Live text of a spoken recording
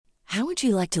How would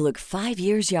you like to look 5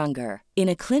 years younger? In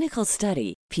a clinical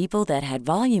study, people that had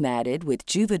volume added with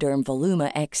Juvederm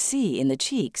Voluma XC in the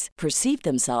cheeks perceived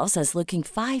themselves as looking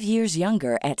 5 years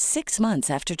younger at 6 months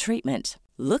after treatment.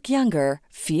 Look younger,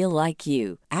 feel like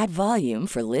you. Add volume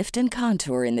for lift and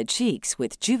contour in the cheeks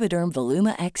with Juvederm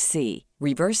Voluma XC.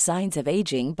 Reverse signs of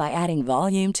aging by adding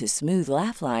volume to smooth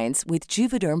laugh lines with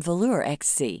Juvederm Volure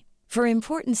XC. For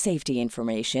important safety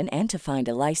information and to find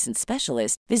a licensed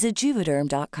specialist, visit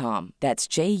Juvederm.com. That's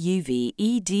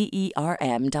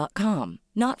JUVEDERM.com.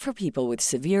 Not for people with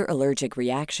severe allergic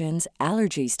reactions,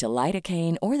 allergies to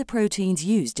lidocaine, or the proteins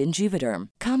used in Juvederm.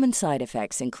 Common side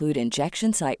effects include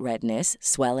injection site redness,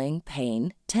 swelling,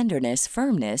 pain, tenderness,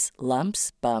 firmness,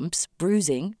 lumps, bumps,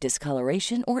 bruising,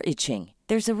 discoloration, or itching.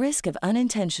 There's a risk of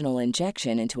unintentional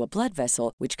injection into a blood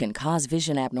vessel, which can cause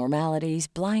vision abnormalities,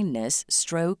 blindness,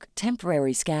 stroke,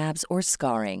 temporary scabs, or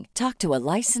scarring. Talk to a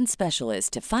licensed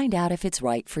specialist to find out if it's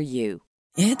right for you.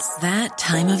 It's that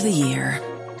time of the year.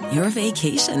 Your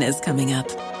vacation is coming up.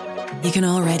 You can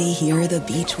already hear the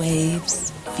beach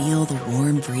waves, feel the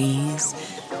warm breeze,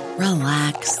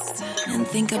 relax, and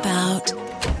think about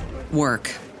work.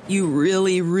 You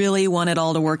really, really want it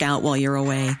all to work out while you're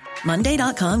away.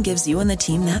 Monday.com gives you and the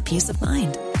team that peace of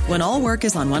mind. When all work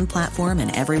is on one platform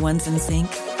and everyone's in sync,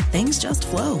 things just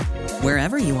flow.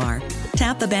 Wherever you are,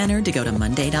 tap the banner to go to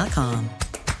Monday.com.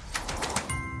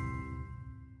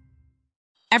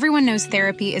 Everyone knows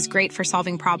therapy is great for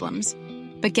solving problems,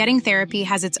 but getting therapy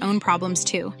has its own problems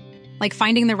too, like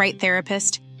finding the right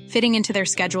therapist, fitting into their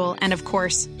schedule, and of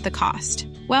course, the cost.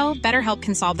 Well, BetterHelp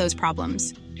can solve those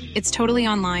problems. It's totally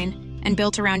online and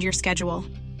built around your schedule.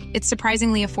 It's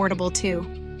surprisingly affordable too.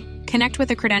 Connect with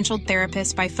a credentialed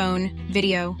therapist by phone,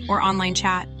 video, or online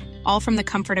chat, all from the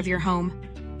comfort of your home.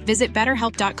 Visit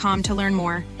BetterHelp.com to learn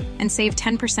more and save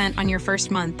 10% on your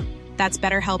first month. That's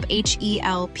BetterHelp,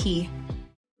 H-E-L-P.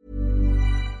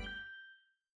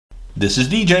 This is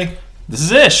DJ. This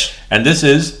is Ish. And this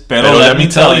is Pero Let Me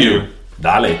Tell You.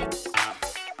 Dale.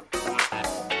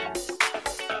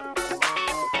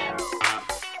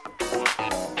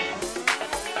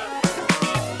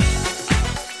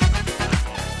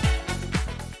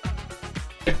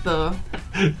 I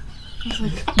was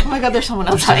like, oh my god, there's someone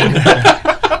outside.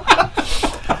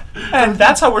 And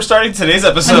that's how we're starting today's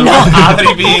episode with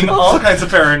Adri being all kinds of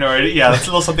paranoid. Yeah, that's a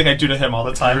little something I do to him all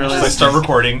the time. Really? I start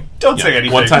recording. Don't say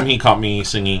anything. One time he caught me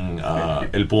singing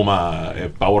El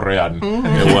Puma, Pavo Real.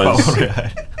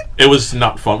 It was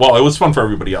not fun. Well, it was fun for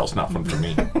everybody else, not fun for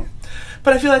me.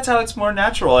 But I feel that's how it's more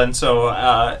natural. And so,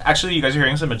 actually, you guys are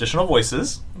hearing some additional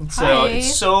voices.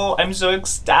 So I'm so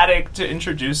ecstatic to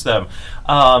introduce them.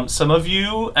 Some of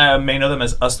you may know them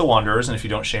as Us the Wanderers, and if you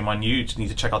don't, shame on you. You need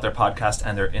to check out their podcast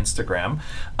and their Instagram.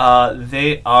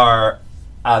 They are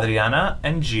Adriana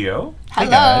and Gio. Hello. Hey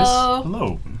guys.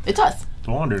 Hello. It's us. The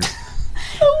Wanderers.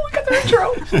 Oh, we got their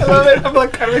intro. I love it. I'm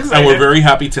like kind of excited. And we're very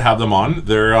happy to have them on.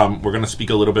 They're we're going to speak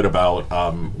a little bit about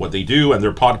what they do and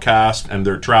their podcast and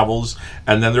their travels,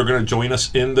 and then they're going to join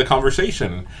us in the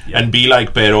conversation and be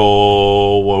like,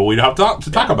 pero what we have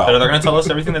to talk about. But they're going to tell us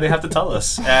everything that they have to tell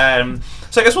us. So I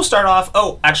guess we'll start off.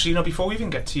 Oh, actually, before we even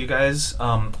get to you guys,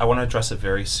 I want to address a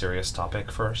very serious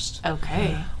topic first.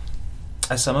 Okay.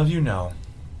 As some of you know,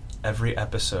 every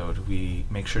episode we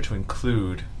make sure to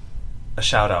include a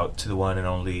shout out to the one and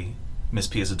only Miss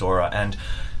Pia Zadora, and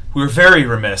we were very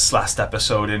remiss last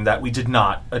episode in that we did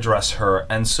not address her,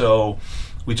 and so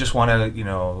we just want to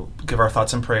give our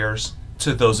thoughts and prayers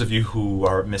to those of you who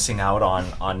are missing out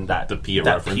on that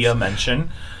Pia mention.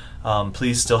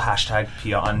 Please still hashtag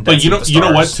Pia on Dancing with the Stars. You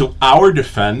know what? To our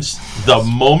defense, the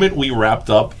moment we wrapped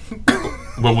up.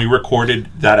 When we recorded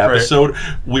that episode,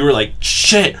 we were like,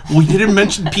 shit, we didn't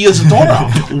mention Pia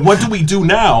Zadora. What do we do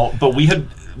now? But we had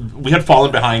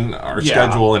fallen behind our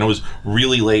schedule, and it was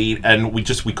really late, and we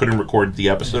couldn't record the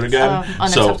episode again.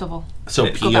 Unacceptable.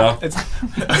 So Pia,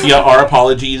 our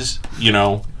apologies.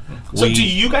 So do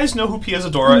you guys know who Pia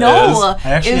Zadora is? No, I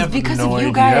actually have because no of you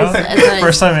idea. guys.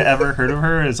 First time I ever heard of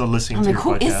her is listening to your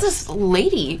who podcast. is this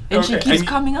lady? And she keeps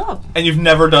coming up. And you've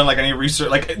never done any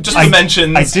research, just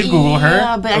mentions. I did Google her.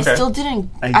 Yeah, but I still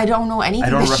didn't. I don't know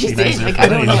anything that she recognize did. her I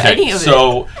don't know any of it.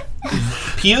 So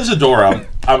Pia Zadora,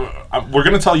 we're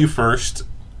going to tell you first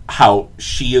how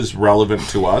she is relevant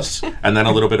to us, and then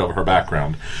a little bit of her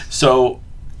background. So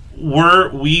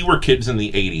we were kids in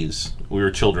the 80s. We were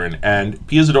children, and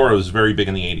Pia Zadora was very big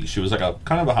in the 80s. She was like a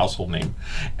kind of a household name.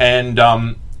 And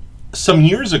some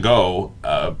years ago,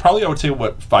 probably I would say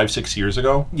 5-6 years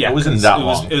ago. Yeah, it wasn't that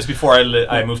long. It was before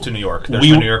I moved to New York. There's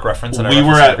my New York reference. We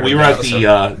were at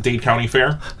the Dade County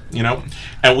Fair,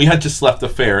 and we had just left the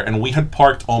fair, and we had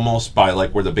parked almost by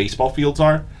where the baseball fields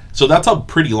are. So So that's a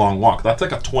pretty long walk. That's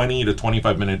like a 20 to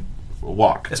 25 minute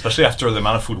walk. Especially after the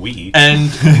amount of food we eat.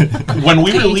 And when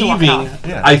we were You need to walk it leaving, off.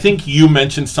 Yeah. I think you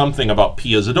mentioned something about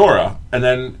Pia Zadora, and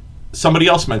then somebody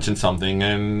else mentioned something,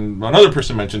 and another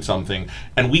person mentioned something,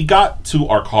 and we got to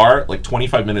our car like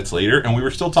 25 minutes later, and we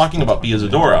were still talking about Pia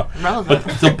Zadora. Relevant.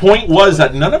 But the point was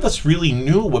that none of us really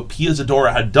knew what Pia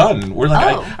Zadora had done. We're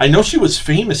like, Oh. I know she was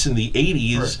famous in the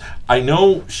 80s. I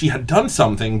know she had done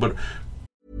something, but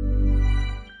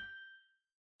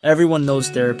Everyone knows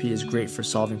therapy is great for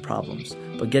solving problems,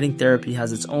 but getting therapy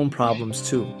has its own problems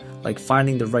too, like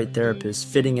finding the right therapist,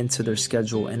 fitting into their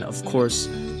schedule, and of course,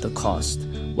 the cost.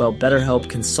 Well,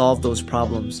 BetterHelp can solve those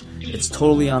problems. It's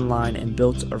totally online and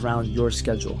built around your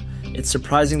schedule. It's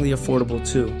surprisingly affordable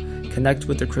too. Connect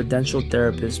with a credentialed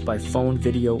therapist by phone,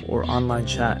 video, or online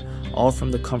chat, all from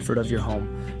the comfort of your home.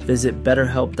 Visit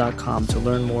BetterHelp.com to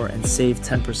learn more and save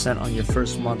 10% on your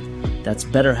first month. That's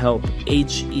BetterHelp,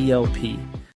 H-E-L-P.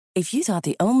 If you thought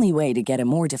the only way to get a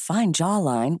more defined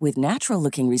jawline with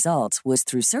natural-looking results was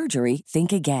through surgery,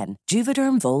 think again.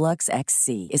 Juvederm Volux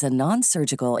XC is a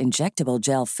non-surgical injectable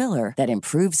gel filler that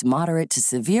improves moderate to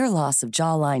severe loss of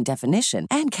jawline definition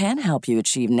and can help you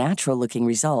achieve natural-looking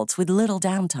results with little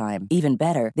downtime. Even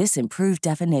better, this improved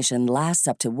definition lasts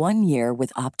up to 1 year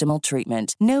with optimal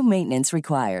treatment. No maintenance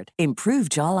required. Improve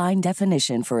jawline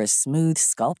definition for a smooth,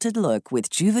 sculpted look with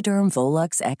Juvederm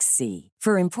Volux XC.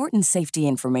 For important safety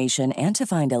information and to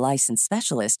find a licensed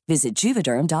specialist, visit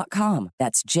Juvederm.com.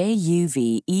 That's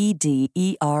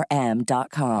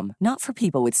Juvederm.com. Not for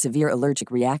people with severe allergic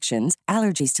reactions,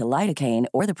 allergies to lidocaine,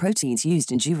 or the proteins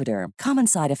used in Juvederm. Common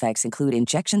side effects include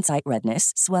injection site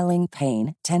redness, swelling,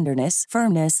 pain, tenderness,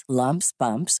 firmness, lumps,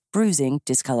 bumps, bruising,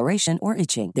 discoloration, or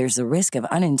itching. There's a risk of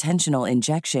unintentional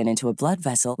injection into a blood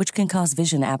vessel, which can cause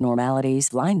vision abnormalities,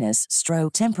 blindness,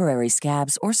 stroke, temporary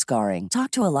scabs, or scarring.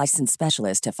 Talk to a licensed specialist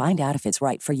to find out if it's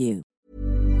right for you.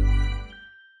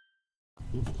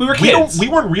 We were kids. we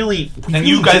weren't really... and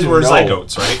you guys were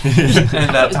zygotes, right?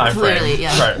 In that time frame. Clearly,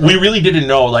 yeah. Right. We really didn't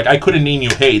know. Like, I couldn't name you,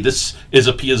 hey, this is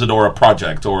a Pia Zadora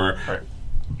project, or... Right.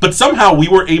 But somehow we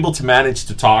were able to manage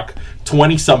to talk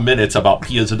 20-some minutes about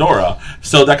Pia Zadora.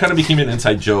 So that kind of became an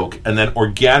inside joke. And then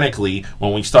organically,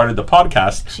 when we started the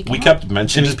podcast, we kept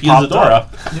mentioning Pia Zadora.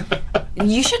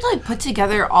 You should like put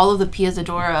together all of the Pia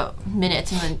Zadora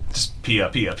minutes and then Just Pia.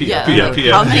 like,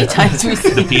 how many times we The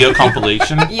see Pia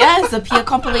compilation. Yes, the Pia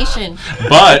compilation.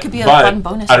 But, It could be a fun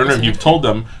bonus I don't know if episode. you've told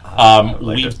them, like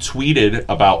we've it. tweeted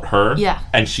about her, Yeah.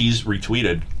 and she's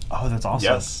retweeted. Oh, that's awesome.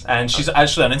 Yes, and she's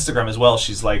actually on Instagram as well.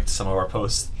 She's liked some of our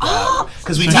posts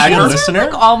because we So tag she's her. a listener?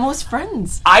 Like almost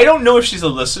friends. I don't know if she's a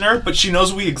listener, but she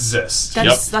knows we exist.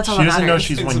 That's all She that doesn't know matters.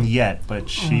 she's one yet, but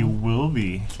she will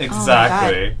be.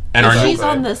 Exactly. And if our she's new-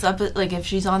 on this like if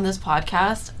she's on this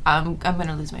podcast, I'm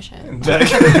gonna lose my shit.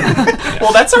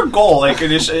 Well, that's our goal. Like,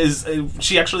 it is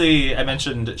she actually? I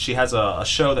mentioned she has a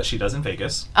show that she does in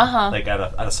Vegas, like at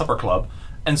a supper club.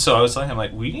 And so I was telling him,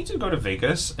 like, we need to go to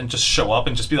Vegas and just show up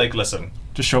and just be like, listen,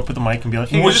 Just show up with the mic and be like,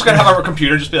 hey, we're just gonna have our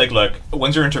computer just be like, look,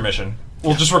 when's your intermission?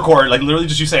 We'll just record, like, literally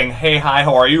just you saying, hey, hi,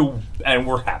 how are you? And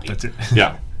we're happy. That's it.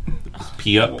 Yeah.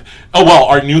 Pia. Oh, well,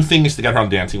 our new thing is to get her on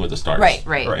Dancing with the Stars. Right.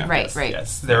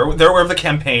 Yes, they're aware of the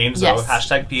campaign, so Yes.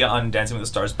 hashtag Pia on Dancing with the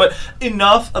Stars. But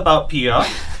enough about Pia,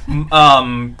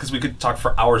 because we could talk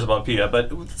for hours about Pia,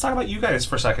 but let's talk about you guys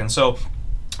for a second. So,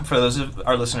 for those of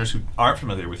our listeners who aren't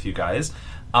familiar with you guys,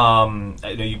 I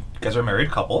know you guys are a married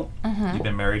couple. You've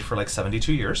been married for like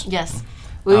 72 years. Yes.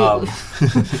 We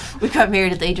we got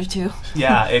married at the age of 2.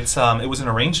 Yeah, it was an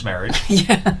arranged marriage.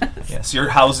 Yeah. Yes, your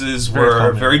houses Very were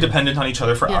common. very dependent on each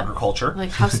other for Yeah. agriculture.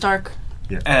 Like House Stark.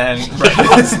 And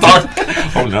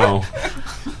Oh, no.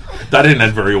 That didn't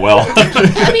end very well.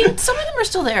 I mean, some of them are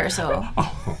still there, so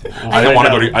I didn't want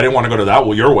to go to. I didn't want to go to that.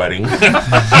 Well, your wedding.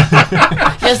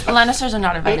 yes, the Lannisters are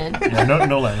not invited. Yeah,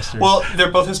 no Lannisters. well,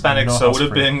 they're both Hispanic, No so it house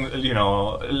would have free. been,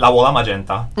 La Boda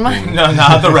Magenta. No,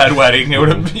 not the red wedding. It would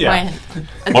have, yeah.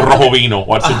 Or rojo vino.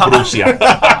 What's in Prussia?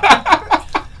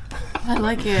 I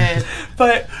like it.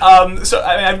 But so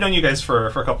I mean, I've known you guys for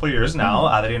a couple of years now.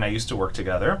 Adri and I used to work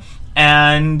together,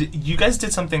 and you guys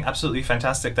did something absolutely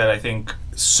fantastic that I think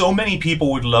so many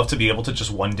people would love to be able to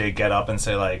just one day get up and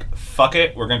say, like, "Fuck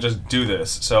it, we're gonna just do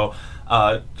this." So,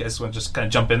 you guys want to just kind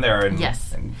of jump in there and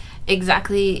Yes. and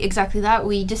Exactly that.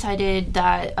 We decided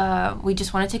that we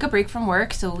just want to take a break from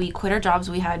work, so we quit our jobs.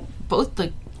 We had both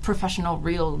like professional,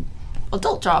 real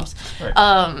adult jobs. Right.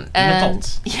 And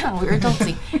adults. yeah, we were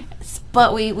adulting.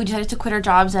 But we decided to quit our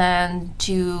jobs and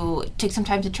to take some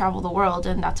time to travel the world,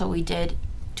 and that's what we did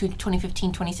to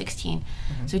 2015, 2016.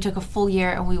 So we took a full year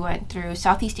and we went through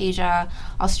Southeast Asia,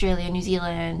 Australia, New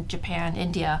Zealand, Japan,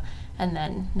 India, and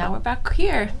then now we're back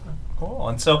here. Cool.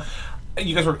 And so,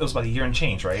 you guys were, it was about a year and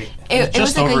change, right? It was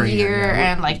Just like over a a year, year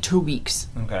yeah. and like 2 weeks.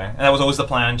 Okay. And that was always the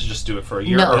plan to just do it for a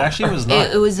year? No. or- It actually was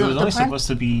not. It was the only plan- supposed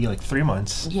to be like 3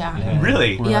 months. Yeah. And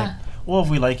Really? we're Yeah. like, well, if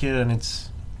we like it and it's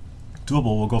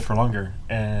doable, we'll go for longer.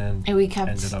 And And we kept-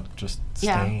 ended up just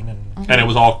Yeah. staying. And And it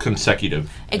was all consecutive.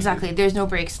 Exactly. There's no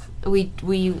breaks. We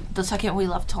the second we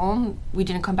left home, we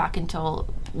didn't come back until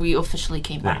we officially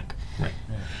came back. Right.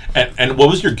 And what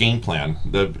was your game plan?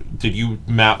 Did you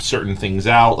map certain things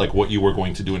out, like what you were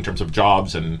going to do in terms of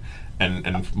jobs and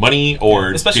money,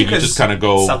 or Especially did you because just kind of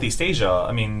go? Southeast Asia,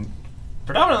 I mean,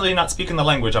 predominantly not speaking the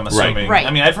language, I'm assuming. Right.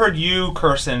 I mean, I've heard you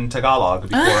curse in Tagalog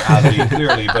before, Abby,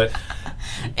 clearly, but...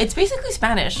 It's basically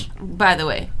Spanish, by the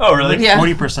way. Oh, really? Yeah.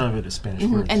 40% of it is Spanish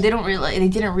words. And they didn't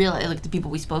realize, like the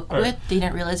people we spoke with, they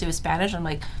didn't realize it was Spanish. I'm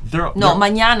like, They're- no, they're-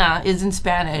 mañana is in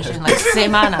Spanish, and like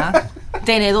semana,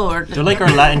 tenedor. They're like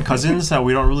our Latin cousins that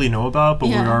we don't really know about, but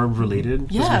Yeah. we are related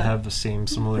because Yeah. we have the same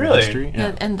similar Really? history.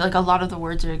 Yeah, and like a lot of the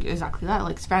words are exactly that,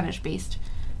 like Spanish based.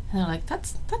 And they're like,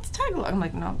 that's Tagalog. I'm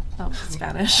like, no, it's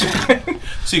Spanish.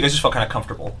 So you guys just felt kind of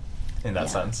comfortable in that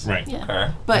sense? Right. Yeah.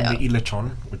 Okay. But And they eat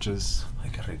lechon, which is Ay,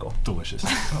 qué rico. delicious.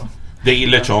 They eat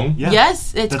lechon. Yeah.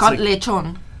 yes, it's That's called like-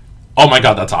 lechon. Oh my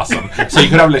god, that's awesome! So you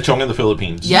could have lechon in the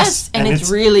Philippines. Yes, and it's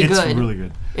really good. It's really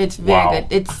good. It's very Wow. good.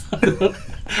 It's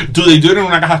Do they do it in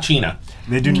una cajachina?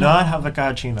 They do not have the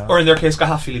cachina. Or in their case,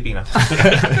 Caja Filipina.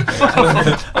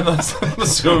 I'm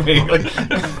assuming. Like,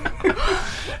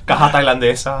 Caja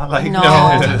Tailandesa. Like, no,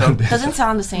 no. doesn't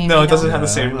sound the same. No, you it doesn't know? have the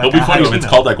same. Like It'll be funny if it's cajachina.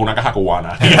 called like una caja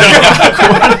cubana.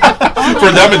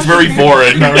 For them, it's very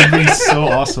foreign. That would be so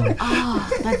awesome.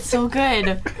 That's so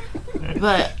good.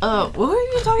 But what were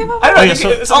you talking about? I don't know. Oh, yeah, you- so-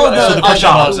 it's so something- the the question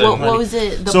jobs was- and- what was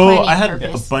it? The So planning I had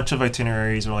purpose? a bunch of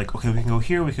itineraries. We're like, okay, we can go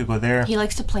here, we could go there. He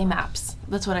likes to play maps.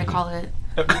 That's what I call it.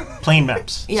 Plain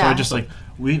maps. So Yeah. I just like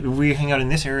we hang out in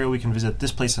this area, we can visit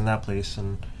this place and that place,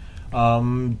 and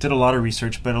did a lot of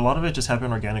research, but a lot of it just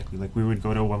happened organically. Like we would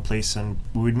go to one place and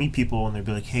we would meet people, and they'd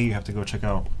be like, "Hey, you have to go check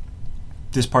out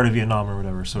this part of Vietnam or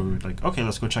whatever." So we would like, "Okay,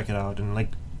 let's go check it out." And like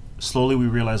slowly we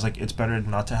realized like it's better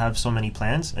not to have so many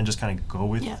plans and just kind of go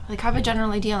with. Yeah, like have a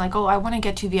general idea, like, oh, I want to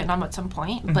get to Vietnam at some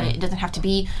point, but it doesn't have to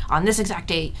be on this exact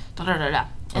date. Da da da da.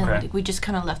 And Okay. like, we just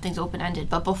kind of left things open ended.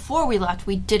 But before we left,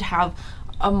 we did have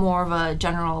a more of a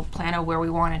general plan of where we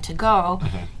wanted to go.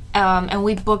 And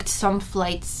we booked some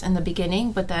flights in the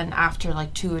beginning, but then after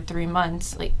like 2 or 3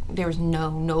 months, like there was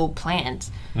no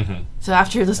plans. So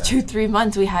after those 2-3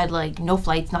 months, we had like no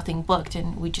flights, nothing booked,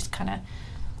 and we just kind of.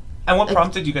 And what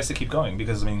prompted you guys to keep going?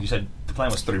 Because, I mean, you said the plan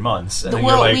was 3 months. And then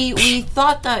Well, you're like, we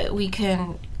thought that we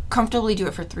can comfortably do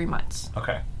it for 3 months.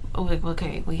 okay. Like,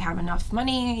 okay, we have enough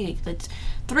money. Let's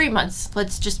 3 months.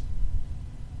 Let's just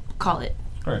call it.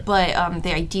 Right. But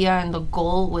the idea and the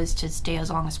goal was to stay as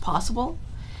long as possible.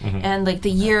 And like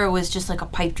the year was just like a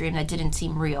pipe dream that didn't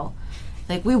seem real.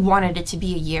 Like we wanted it to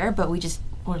be a year, but we just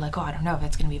were like, oh, I don't know if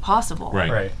it's going to be possible. Right.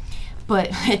 Right. But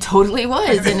it totally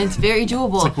was, and it's very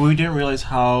doable. It's like we didn't realize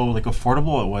how like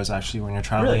affordable it was actually when you're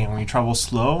traveling Really? and when you travel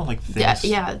slow. Like yeah,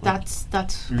 things, yeah, like,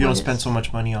 that's you what don't it spend is. so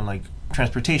much money on like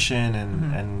transportation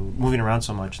and moving around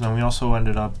so much. And then we also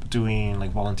ended up doing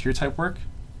like volunteer type work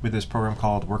with this program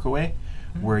called Workaway,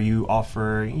 where you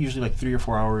offer usually like 3 or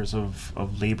 4 hours of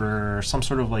labor or some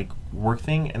sort of like work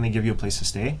thing, and they give you a place to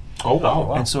stay. Oh wow.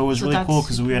 wow. And so it was So really cool that's-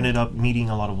 because we ended up meeting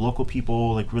a lot of local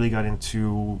people, like really got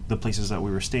into the places that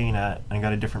we were staying at and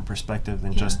got a different perspective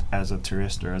than just as a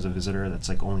tourist or as a visitor that's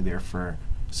like only there for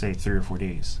say 3 or 4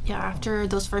 days. Yeah, after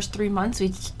those first 3 months,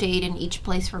 we stayed in each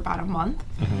place for about a month.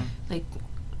 Like,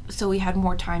 so we had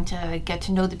more time to get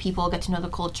to know the people, get to know the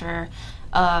culture,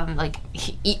 like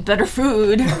eat better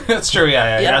food. That's true,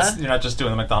 yeah. Yeah. You're not just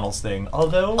doing the McDonald's thing.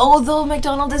 Although, Although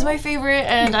McDonald's is my favorite,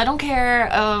 and I don't care.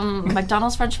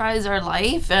 McDonald's French fries are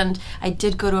life, and I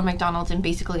did go to a McDonald's in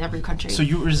basically every country. So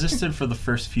you resisted for the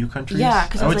first few countries? yeah,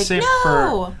 because I was like,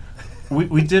 no.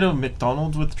 we did a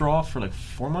McDonald's withdrawal for like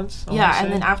 4 months. I wanna Yeah, say.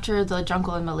 and then after the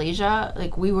jungle in Malaysia,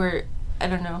 like we were, I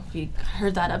don't know if you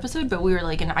heard that episode, but we were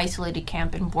like in an isolated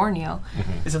camp in Borneo.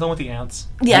 is it the one with the ants?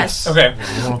 Yes. Okay.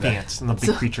 The one with the ants and the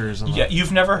big creatures. And Yeah,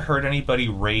 you've never heard anybody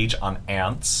rage on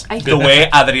ants I- the way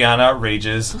Adriana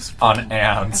rages on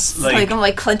ants. Like I'm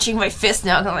like clenching my fist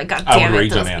now. I'm like, God I damn would it,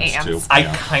 rage on those ants, ants. too. I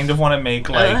Yeah. kind of want to make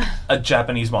like a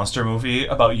Japanese monster movie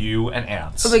about you and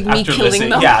ants. Like me After killing listening-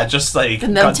 them? Yeah, just like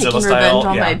And them Godzilla taking style. revenge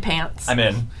on Yeah. my pants. I'm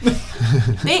in.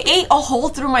 They ate a hole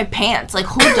through my pants. Like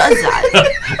who does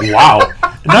that? Wow.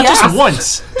 not Yes. just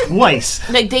once, twice.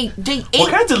 Like they ate. What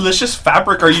kind of delicious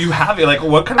fabric are you having? Like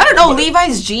what kind I of? don't know, what- Levi's I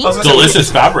was jeans. gonna say,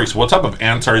 Delicious fabrics. What type of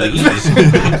ants are these?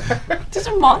 These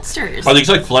are monsters. Are these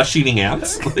like flesh-eating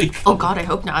ants? Like, Oh God, I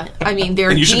hope not. I mean, they're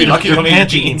And you should be jeans. lucky you don't eat Ant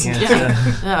jeans. eating ants,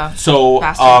 Yeah. Yeah. so,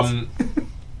 Bastards.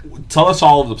 tell us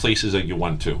all of the places that you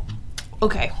went to.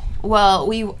 Okay. Well,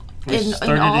 we in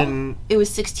started all, in- it was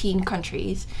 16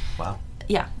 countries. Wow.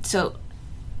 Yeah. So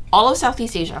all of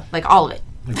Southeast Asia, like all of it.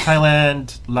 Like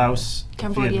Thailand, Laos,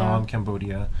 Cambodia. Vietnam,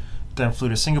 Cambodia. Then flew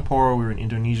to Singapore. We were in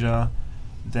Indonesia.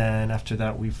 Then after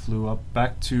that, we flew up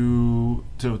back to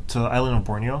the island of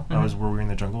Borneo. That was where we were in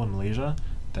the jungle in Malaysia.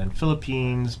 Then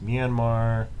Philippines,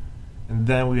 Myanmar, and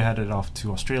then we headed off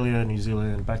to Australia, New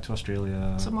Zealand, back to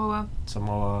Australia, Samoa.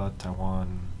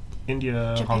 Taiwan,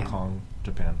 India, Japan. Hong Kong,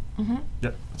 Japan.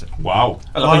 Yep, that's it. Wow.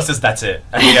 I love how he says that's it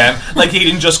at the end. Like he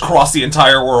didn't just cross the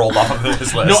entire world off of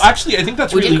his list. No, actually, I think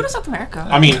that's We really. did go to South America.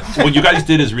 I mean, what you guys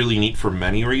did is really neat for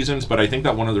many reasons, but I think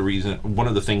that one of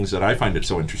the things that I find it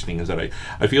so interesting is that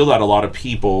I feel that a lot of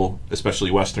people,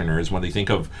 especially Westerners, when they think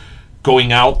of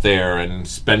going out there and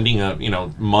spending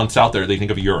months out there, they think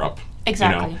of Europe.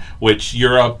 Exactly. Which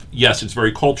Europe, yes, it's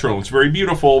very cultural, it's very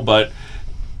beautiful, but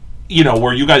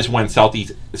where you guys went,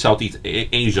 Southeast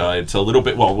Asia, it's a little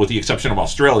bit, well, with the exception of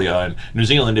Australia and New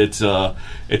Zealand, it's a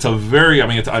very,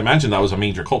 I imagine that was a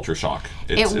major culture shock.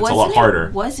 It's a lot harder.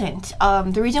 It wasn't.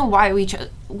 The reason why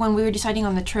when we were deciding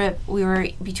on the trip, we were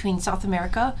between South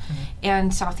America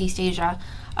and Southeast Asia.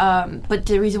 But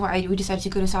the reason why we decided to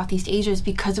go to Southeast Asia is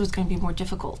because it was going to be more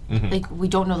difficult. Like, we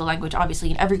don't know the language,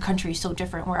 obviously, and every country is so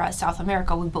different, whereas South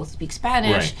America, we both speak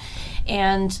Spanish, Right.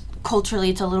 and culturally,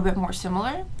 it's a little bit more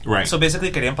similar. Right. So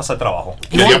basically, querían pasar trabajo.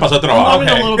 Quería pasar trabajo. Wanted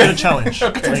a little bit of challenge.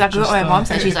 That's exactly what my mom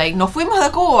said. She's like, nos fuimos de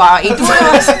Cuba, y tú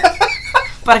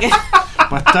para que...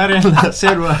 Matar en la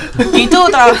selva. Y tú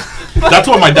tra- That's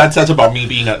what my dad says about me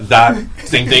being that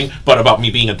same thing, but about me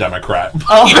being a Democrat.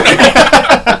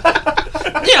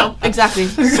 exactly.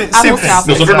 thing. Apples to apples.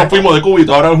 Nosotros nos fuimos de Cuba y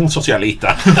ahora es un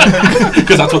socialista.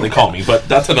 Because that's what they call me, but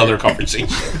that's another conversation.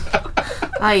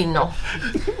 I know.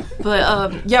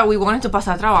 But yeah, we wanted to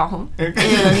pasar trabajo,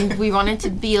 and we wanted to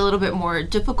be a little bit more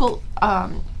difficult,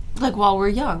 like while we're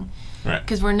young, Right.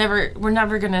 because we're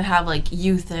never gonna have like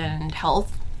youth and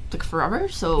health like forever.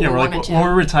 So Yeah, we we're like, wanted when we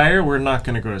to. retire, we're not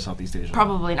going to go to Southeast Asia.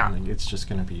 Probably not. Like, it's just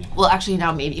going to be... Well, actually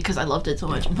now maybe because I loved it so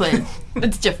much, but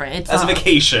it's different. It's As a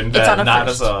vacation, it's on then, a not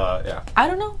first. as a I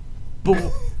don't know. But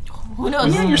Who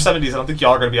knows? You're in your 70s. I don't think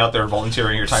y'all are going to be out there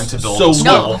volunteering your time to build So, a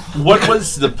school. what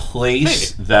was the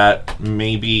place that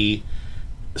maybe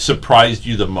surprised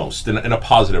you the most in a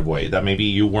positive way? That maybe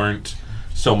you weren't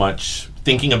so much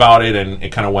thinking about it and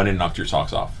it kind of went and knocked your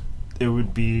socks off? it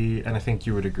would be, and I think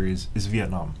you would agree, is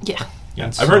Vietnam. Yeah. Yeah,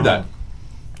 And I've heard so that.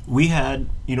 We had,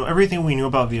 everything we knew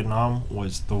about Vietnam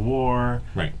was the war,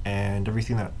 Right. and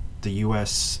everything that the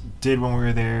U.S. did when we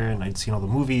were there, and I'd seen all the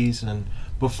movies, and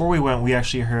before we went, we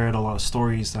actually heard a lot of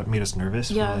stories that made us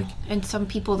nervous. Yeah, Like, and some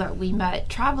people that we met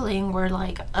traveling were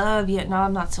like,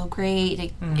 Vietnam, not so great.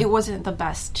 Like, it wasn't the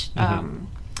best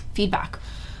feedback.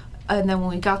 And then when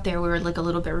we got there, we were like a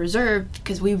little bit reserved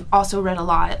because we also read a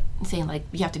lot saying like,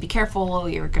 you have to be careful,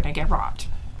 you're going to get robbed.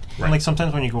 and like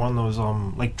sometimes when you go on those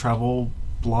like travel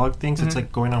blog things, it's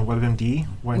like going on WebMD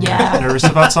when Yeah. you're nervous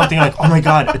about something. Like, oh my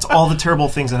god, it's all the terrible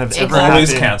things that have ever Exactly. Always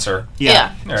happened. cancer.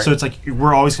 Yeah. Yeah. So it's like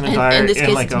we're always going to die In this in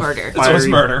case, like it's a murder. It's always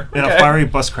murder. in Okay. a fiery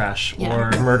bus crash Yeah.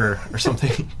 or murder or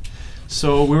something.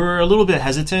 So we were a little bit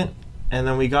hesitant, and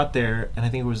then we got there, and I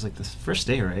think it was like the first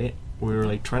day, right? We were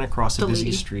like trying to cross a The busy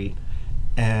lady. street,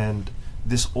 and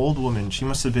this old woman, she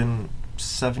must have been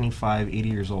 75, 80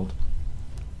 years old,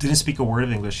 didn't speak a word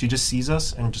of English. She just sees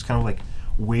us and just kind of like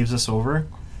waves us over,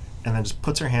 and then just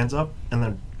puts her hands up, and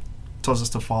then tells us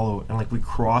to follow, and like we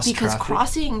cross Because traffic.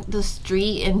 crossing the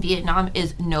street in Vietnam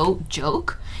is no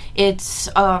joke. It's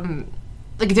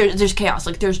like there's chaos.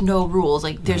 Like there's no rules.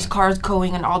 Like there's cars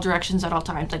going in all directions at all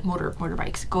times. Like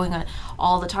motorbikes going on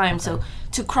all the time. So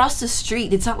to cross the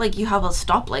street, it's not like you have a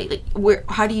stoplight. Like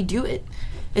how do you do it?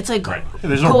 It's like Right.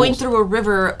 There's no going rules. through a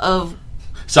river of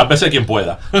Sábese quien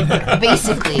pueda.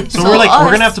 basically. So we're like,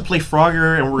 we're gonna have to play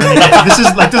Frogger, and we're gonna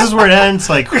get, this is where it ends.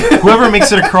 Like, whoever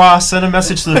makes it across, send a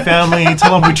message to the family,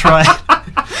 tell them we tried.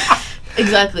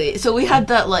 Exactly. So we had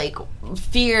that like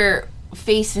fear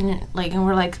face and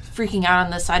we're like freaking out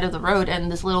on the side of the road,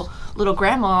 and this little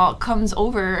grandma comes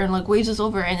over and like waves us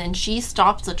over, and then she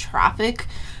stops the traffic.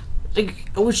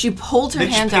 Like when she pulled her They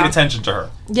just hands paid out. attention to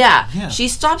her. Yeah. Yeah. She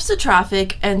stops the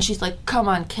traffic and she's like, "Come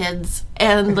on, kids!"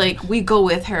 And like we go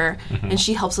with her, and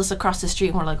she helps us across the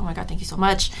street, and we're like, "Oh my god, thank you so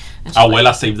much!" And she's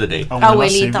Abuela saved the day. Abuela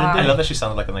saved the Abuelita. day. I love that she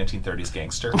sounded like a 1930s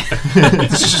gangster.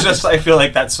 It's just, I feel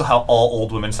like that's how all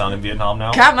old women sound in Vietnam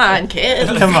now. "Come on, kids!"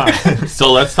 Come on.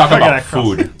 So let's talk We're about gonna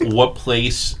cross. food. What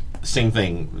place same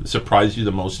thing, surprised you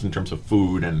the most in terms of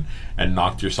food and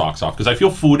knocked your socks off? Because I feel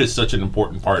food is such an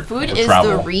important part Food of is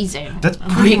travel. the reason That's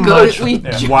pretty we go. much We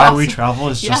why we travel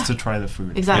is just to try the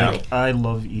food. Exactly. Like, I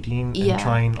love eating and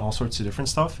trying all sorts of different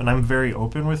stuff, and I'm very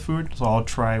open with food, so I'll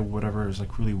try whatever is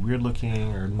like really weird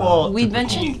looking or not. Well, We typical.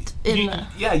 mentioned in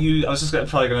the I was just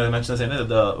probably going to mention the same thing.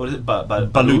 What is it?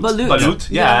 Balut. Balut.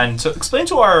 Yeah, and so explain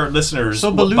to our listeners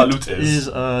So what balut balut is.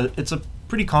 it's a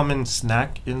pretty common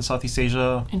snack in Southeast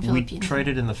Asia. In We Philippines. tried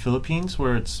it in the Philippines,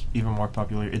 where it's even more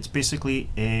popular. It's basically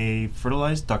a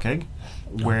fertilized duck egg,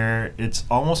 where it's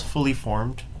almost fully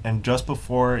formed, and just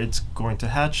before it's going to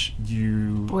hatch,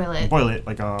 you Boil it.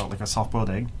 like a soft boiled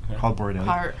egg, hard boiled egg.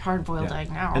 hard boiled Yeah.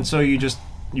 egg now. And so you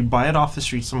buy it off the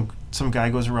street. Some guy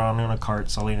goes around in a cart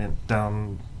selling it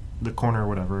down the corner or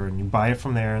whatever, and you buy it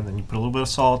from there, and then you put a little bit of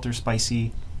salt or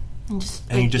spicy, and just,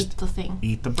 and you like, just eat the thing.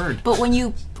 eat the bird. But when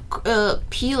you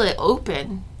peel it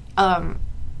open,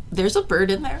 there's a bird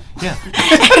in there. Yeah.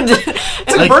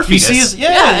 It's like a bird you fetus. see his,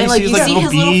 And like you his see little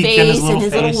his little beak face and his little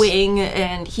little face. wing,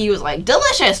 and he was like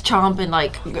delicious, chomp, and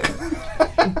like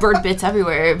bird bits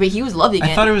everywhere. But he was loving I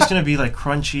it. thought it was gonna be like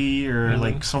crunchy or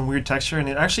like some weird texture, and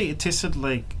it tasted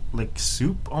like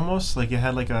soup almost. Like it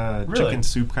had like a Really? chicken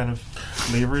soup kind of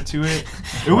flavor to it.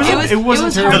 It was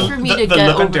wasn't hard terrible. for me the to the get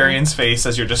look on over. Darian's face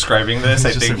as you're describing this, I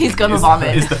just think like- He's gonna is,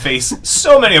 vomit. is the face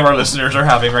so many of our listeners are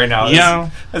having right now. Yeah.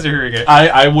 as you're hearing it.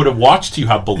 I would have watched you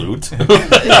have balut.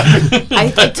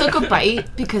 I took a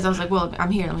bite because I was like, well, I'm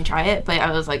here, let me try it. But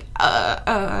I was like,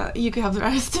 you can have the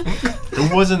rest.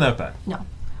 It wasn't that bad. No.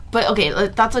 But okay,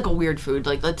 that's like a weird food.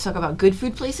 Like, let's talk about good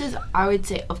food places. I would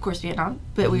say, of course, Vietnam.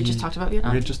 But we just talked about We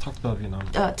Vietnam. had just talked about Vietnam.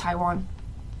 Taiwan.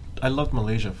 I love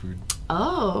Malaysia food.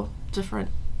 Oh, different.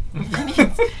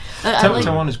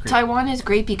 Taiwan is great. Taiwan is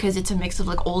great because it's a mix of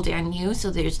like old and new.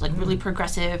 So there's like really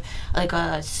progressive, like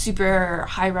super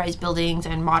high-rise buildings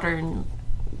and modern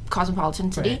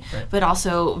cosmopolitan city, Right. but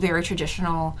also very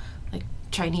traditional like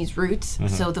Chinese roots.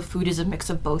 So the food is a mix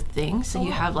of both things. So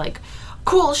you have like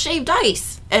cool shaved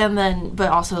ice, and then but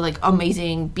also like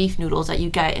amazing beef noodles that you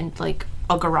get in like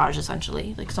a garage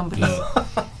essentially, like somebody. So,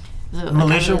 like, I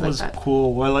Malaysia really like was that.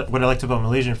 cool. What I liked about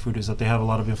Malaysian food is that they have a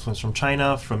lot of influence from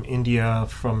China, from India,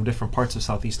 from different parts of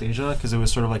Southeast Asia, because it was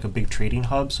sort of like a big trading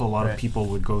hub. So a lot Right. of people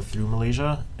would go through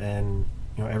Malaysia, and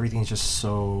everything's just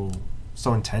so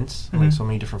intense, and like so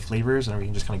many different flavors, and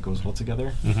everything just kind of goes well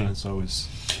together. And so it's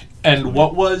And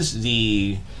what was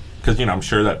the? Because I'm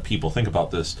sure that people think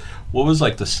about this. What was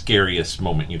like the scariest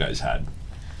moment you guys had?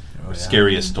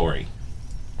 Scariest story.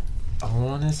 I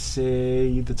want to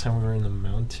say the time we were in the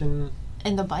mountain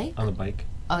In the bike. on the bike.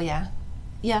 Oh yeah,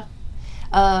 yeah.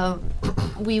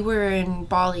 We were in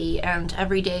Bali, and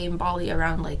every day in Bali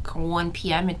around like 1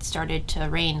 p.m. it started to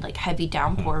rain, like heavy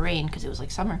downpour rain, because it was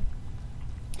like summer.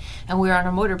 And we were on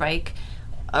a motorbike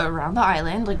around the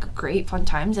island, like great fun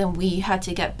times. And we had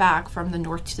to get back from the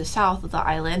north to the south of the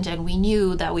island, and we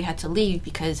knew that we had to leave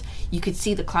because you could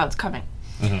see the clouds coming.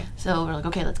 So we're like,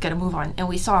 okay, let's get a move on. And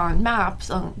we saw on maps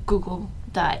on Google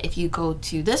that if you go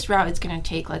to this route, it's going to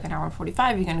take like an hour and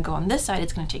 45. You're going to go on this side,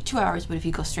 it's going to take 2 hours. But if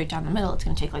you go straight down the middle, it's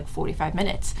going to take like 45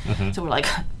 minutes. So we're like,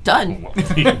 done. Duh,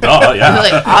 We're yeah.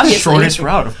 like, obviously. Shortest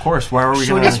route, of course. Why are we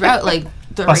Shortest gonna route, like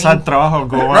the pasar rain. trabajo,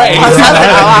 go on? Right. Pasar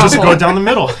trabajo. Just go down the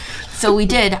middle. So we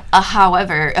did.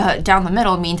 However, down the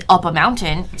middle means up a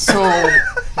mountain. So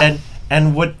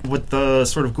And what the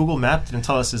sort of Google map didn't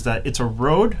tell us is that it's a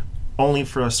road only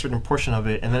for a certain portion of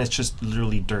it, and then it's just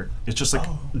literally dirt. It's just like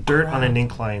dirt on an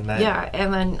incline. That yeah,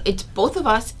 and then it's both of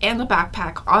us and the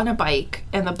backpack on a bike,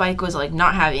 and the bike was like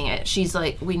not having it. She's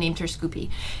like, we named her Scoopy,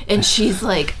 and she's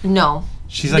like, no.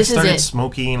 She's like this is started it.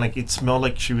 smoking, like it smelled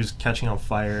like she was catching on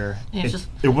fire. Yeah, it's just-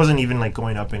 It wasn't even like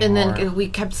going up And anymore. then we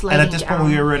kept sliding and at this down.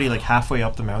 point, we were already like halfway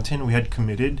up the mountain. We had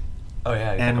committed, Oh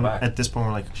yeah, you can and go back. at this point,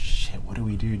 we're like, shit, what do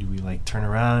we do? Do we like turn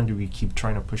around? Do we keep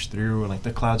trying to push through? And like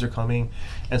the clouds are coming,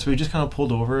 and so we just kind of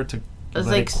pulled over to It was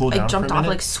let like it cool I down jumped for a off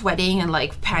minute. like sweating and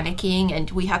like panicking, and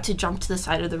we had to jump to the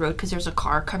side of the road because there's a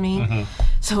car coming.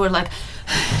 So we're like,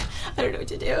 I don't know what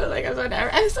to do. Like I'm so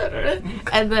nervous.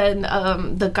 And then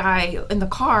the guy in the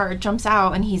car jumps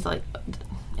out, and he's like,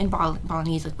 in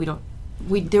Balinese, like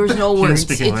there was no He didn't words.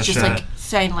 speak It's English, just yeah. like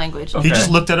sign language. He Okay.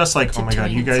 just looked at us like, oh my god,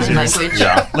 you guys Sign are language.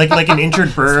 Yeah. like an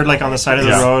injured bird like on the side of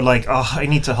the Yeah. road, like, oh, I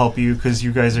need to help you because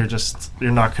you guys are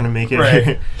you're not gonna make it.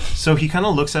 Right. So he kind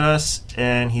of looks at us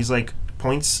and he's like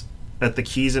points at the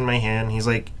keys in my hand. He's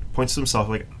like points to himself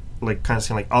like kind of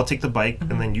saying like, I'll take the bike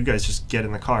and then you guys just get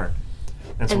in the car.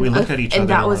 And so we look at each other and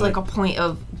that and was we're like a point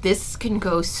of this can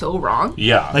go so wrong.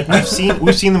 Yeah. like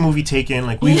we've seen the movie Taken.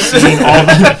 Like we've seen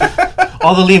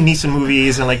all the Liam Neeson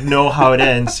movies and like know how it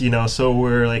ends, you know. So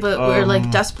we're like, but we're like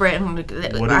desperate and like,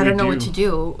 what I do don't know we what do? to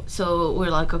do. So we're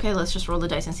like, okay, let's just roll the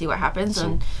dice and see what happens. So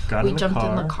and got we in the jumped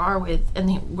in the car with,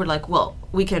 and we're like, well,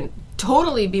 we can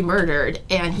totally be murdered,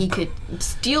 and he could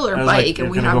steal our I was bike, like, and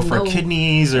we're we gonna have go for no.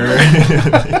 kidneys or.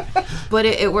 But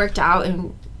it worked out,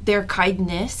 and their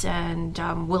kindness and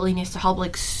willingness to help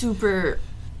like super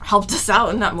helped us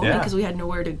out in that moment Yeah. because we had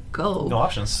nowhere to go. No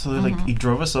options. So like he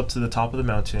drove us up to the top of the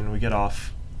mountain. We get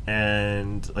off,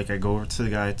 and like I go over to the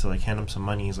guy to like hand him some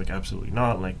money. He's like, absolutely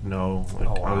not. Like no, like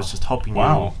Oh, wow. I was just helping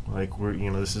Wow. you. Like we're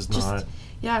this is Just- not.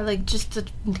 Yeah, like just the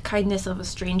kindness of a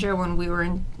stranger when we were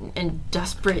in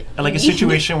desperate. And like a need.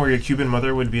 situation where your Cuban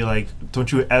mother would be like,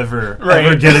 "Don't you ever, Right.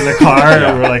 ever get in the car?"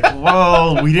 And we're like,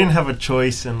 "Well, we didn't have a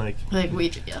choice." And like, Like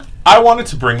we, yeah. I wanted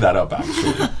to bring that up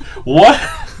actually.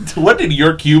 What did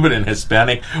your Cuban and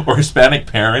Hispanic or Hispanic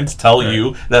parents tell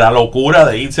you that la locura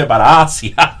de irse para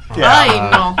Asia? I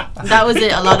know that was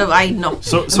it. A lot of I know.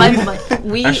 so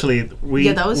we actually we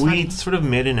yeah, that was funny. sort of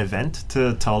made an event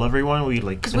to tell everyone. We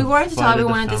like because we wanted to tell invited the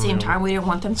everyone at the same family time. We didn't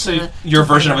want them to. So your to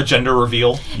version of find a gender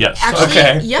reveal. Yes. Actually,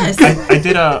 Okay. yes. I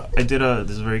did a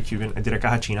this is very Cuban. I did a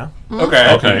cajachina.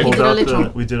 Okay. Okay. Pulled did a out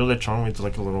lechon. we did a lechon. We did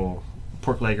like a little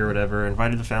pork leg or whatever.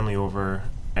 Invited the family over,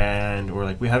 and we're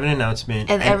like, we have an announcement.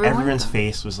 And And everyone- everyone's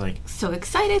face was like, So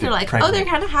excited. They're like, pregnant. oh, they're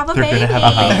gonna have a they're baby. gonna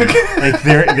have a baby. Like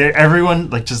they're everyone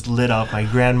like just lit up. My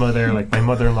grandmother, like my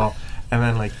mother-in-law, and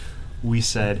then like we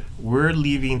said, we're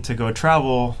leaving to go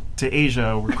travel to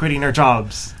Asia. We're quitting our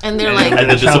jobs. And they're like, And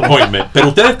the disappointment.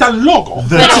 Pero ustedes están locos.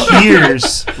 The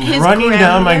tears running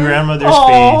down my grandmother's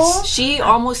face. she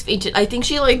almost fainted. I think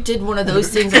she like did one of those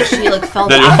things that she like fell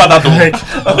Del down.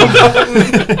 patatón.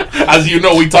 As you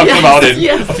know, we talked Yes, about it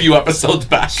yes. a few episodes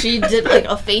back. She did like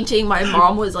a fainting. My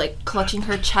mom was like clutching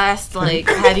her chest, like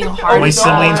having a heart My attack.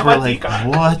 siblings were like,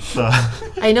 what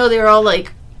the? I know they were all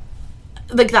like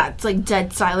that. It's like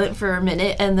dead silent for a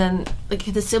minute, and then like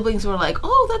the siblings were like,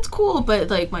 "Oh, that's cool," but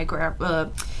like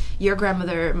your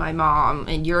grandmother, my mom,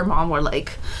 and your mom were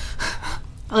like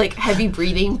heavy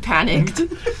breathing, panicked.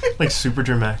 Like super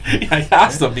dramatic. I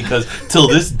asked them because till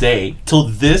this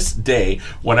day,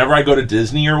 whenever I go to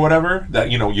Disney or whatever, that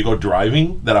you go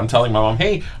driving, that I'm telling my mom,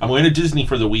 hey, I'm going to Disney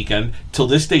for the weekend. Till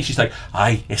this day, she's like,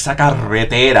 ay, esa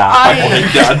carretera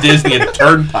on Disney and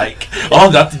Turnpike. Oh,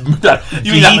 that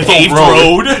You mean that lethal paved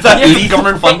road that is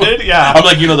government funded? Yeah. I'm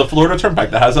like, the Florida Turnpike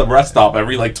that has a rest stop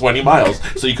every like 20 miles,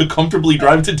 so you could comfortably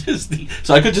drive to Disney.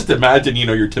 So I could just imagine,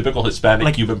 your typical Hispanic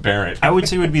Like, Cuban parent. I would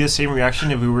say it would be the same reaction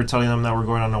if we were telling them that we're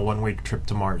going on a one-way trip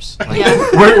to Mars. Like, Yeah.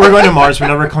 we're going to Mars. We're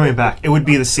never coming back. It would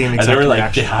be the same And exact they were like,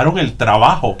 reaction. dejaron el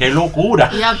trabajo, qué locura.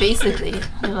 Yeah, basically.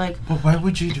 They're like, But why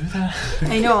would you do that?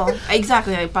 I know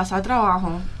exactly. Like pasar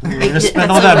trabajo. You're Like, gonna spend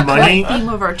that's all that the money. theme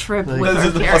of our trip with This our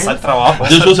is the parents. pasar trabajo.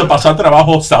 This was a Pasar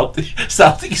Trabajo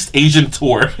Southeast Asian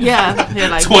tour. Yeah, they're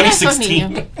like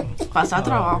 2016. "Yes, pasar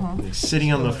trabajo."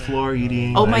 Sitting on the floor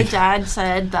eating. Oh, my like, dad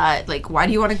said that, like, why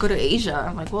do you want to go to Asia?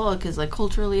 I'm like, well, because, like,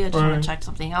 culturally, I just want to check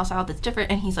something else out that's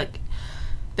different. And he's like,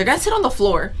 they're going to sit on the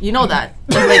floor. You know that.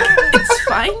 I'm like, it's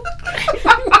fine.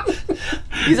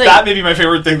 He's like, That may be my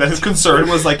favorite thing. That his concern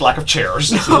was like lack of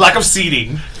chairs, lack of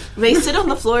seating. they sit on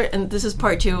the floor, and this is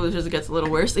part two, which just gets a little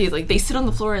worse. He's like, they sit on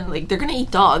the floor, and, like, they're going to eat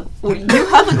dog. Well, you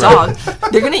have a dog.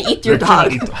 They're going to eat your They're gonna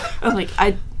dog. eat dog. I'm like,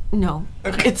 no.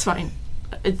 It's fine.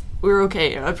 We're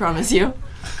okay. I promise you.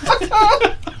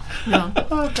 No.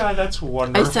 Oh god, that's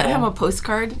wonderful. I sent him a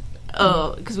postcard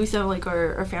because we sent like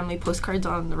our family postcards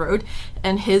on the road,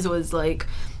 and his was like,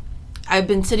 I've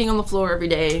been sitting on the floor every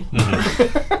day.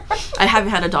 I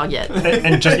haven't had a dog yet.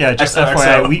 And just XOXO.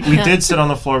 FYI, we did sit on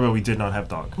the floor, but we did not have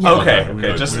dog. Okay, We okay.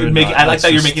 would- Just we would make. not. I like That's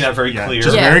that you're just- making that very yeah, clear.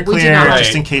 Just Yeah, very we did clear, not.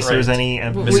 just in Right, case there's right. any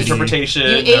ambiguity.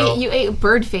 Misinterpretation. You ate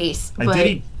bird face, I but did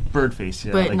eat bird face,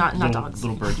 yeah, but like not little, dogs.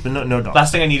 little birds, but no dogs.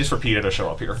 Last thing I need is for PETA to show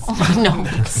up here. no.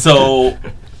 So,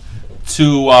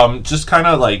 to just kind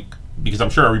of like, because I'm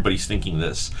sure everybody's thinking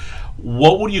this,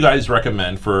 what would you guys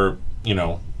recommend for,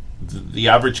 the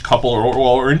average couple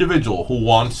or individual who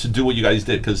wants to do what you guys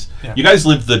did? Because you guys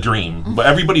lived the dream, but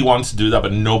everybody wants to do that,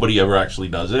 but nobody ever actually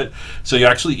does it. So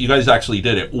you guys actually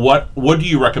did it. What do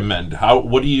you recommend?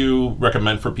 What do you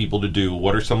recommend for people to do?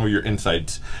 What are some of your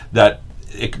insights that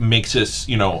it makes this,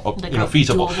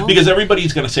 feasible? doable? Because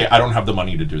everybody's going to say, I don't have the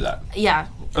money to do that, Yeah.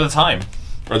 For the time.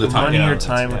 or the time. Money yeah, or it's-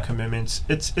 time or yeah. commitments.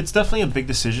 It's definitely a big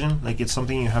decision. Like, it's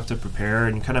something you have to prepare,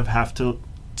 and you kind of have to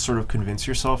sort of convince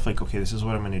yourself, like, okay, this is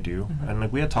what I'm going to do. And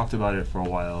like, we had talked about it for a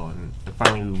while, and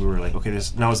finally we were like, okay,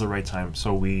 now is the right time.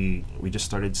 So we just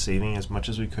started saving as much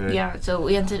as we could. Yeah. So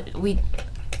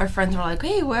our friends were like,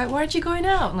 hey, why aren't you going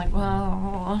out? I'm like,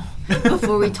 well,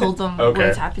 before we told them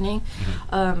what's happening.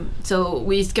 So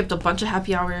we skipped a bunch of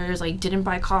happy hours, like didn't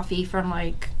buy coffee from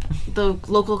like the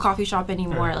local coffee shop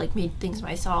anymore, like made things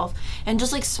myself. And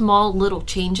just like small little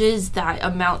changes that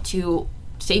amount to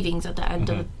savings at the end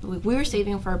of we were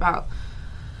saving for about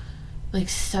like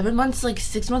 7 months, like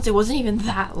 6 months. It wasn't even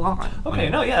that long. Okay,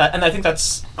 no, yeah, and I think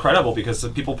that's credible because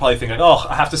people probably think like, oh,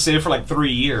 I have to save for like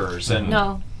 3 years, and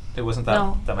no, it wasn't that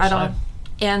much at time. all.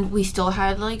 And we still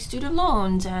had like student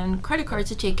loans and credit cards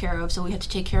to take care of, so we had to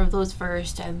take care of those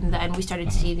first, and then we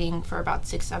started saving for about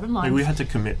 6-7 months. Like we had to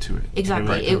commit to it.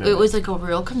 Exactly, it was like a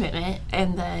real commitment.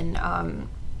 And then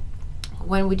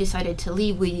when we decided to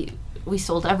leave, we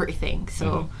sold everything.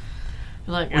 So.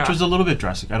 Like, which was a little bit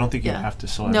drastic. I don't think you have to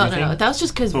sell everything. No. That was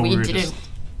just because we didn't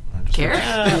care.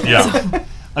 Yeah.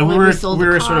 Like we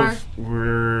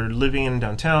were living in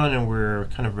downtown and we're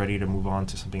kind of ready to move on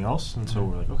to something else, and so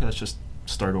we're like, okay, let's just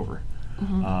start over.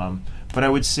 But I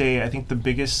would say I think the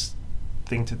biggest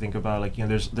thing to think about, like, you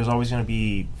know, there's always going to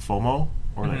be FOMO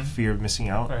or like fear of missing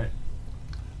out.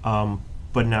 Right.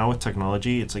 But now with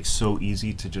technology, it's like so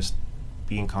easy to just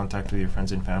be in contact with your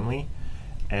friends and family.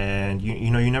 And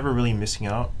you know you're never really missing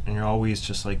out, and you're always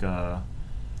just like a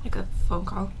phone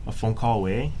call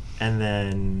away. And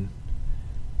then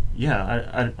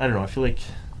I don't know, I feel like,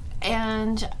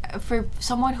 and for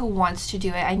someone who wants to do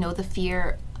it, I know the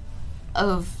fear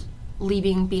of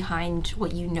leaving behind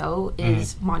what you know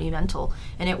is monumental,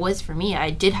 and it was for me.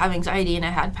 I did have anxiety and I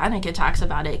had panic attacks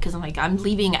about it because I'm like, I'm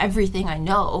leaving everything I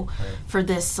know for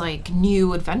this like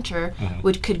new adventure,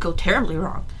 which could go terribly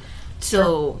wrong.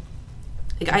 So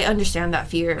like, I understand that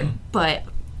fear, but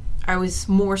I was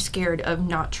more scared of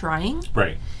not trying.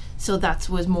 Right. So that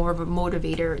was more of a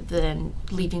motivator than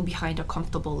leaving behind a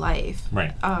comfortable life.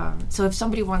 Right. So if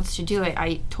somebody wants to do it,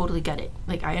 I totally get it.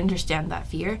 Like, I understand that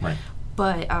fear. Right.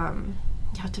 But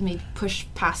you have to maybe push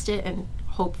past it and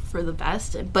hope for the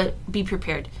best, but be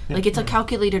prepared. Yeah. Like, it's a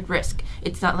calculated risk.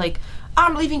 It's not like,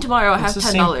 I'm leaving tomorrow, I have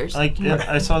 $10. Like,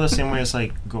 I saw the same way as,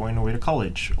 like, going away to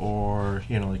college or,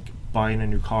 you know, like, buying a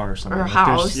new car or something. Or a like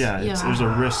house. There's a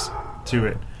risk to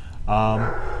it.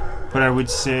 But I would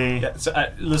say... Yeah, so,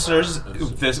 listeners,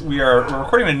 we're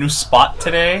recording in a new spot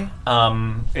today.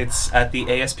 It's at the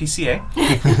ASPCA.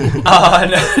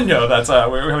 No, that's... we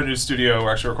have a new studio.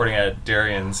 We're actually recording at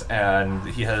Darian's, and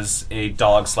he has a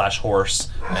dog/horse,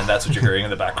 and that's what you're hearing in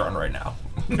the background right now.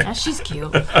 Yeah, she's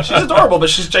cute. She's adorable, but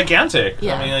she's gigantic.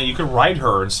 Yeah. I mean, you could ride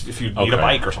her if you need a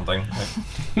bike or something.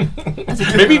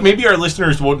 Maybe our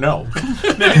listeners won't know.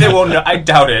 Maybe they won't know. I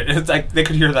doubt it. It's like they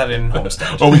could hear that in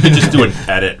Homestead. Or we could just do an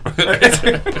edit.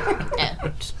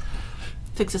 Yeah, just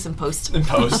fix this in post.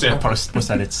 Post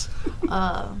edits.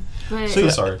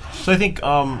 Sorry. So I think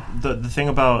the thing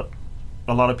about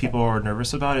a lot of people are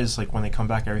nervous about is like when they come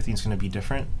back, everything's going to be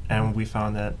different. And we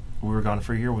found that we were gone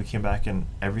for a year. We came back and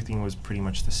everything was pretty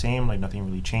much the same. Like nothing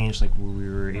really changed. Like we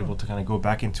were able to kind of go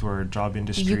back into our job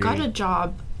industry. You got a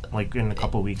job like in a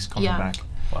couple of weeks coming back.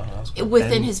 Wow, that's cool.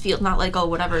 Within his field, not like, oh,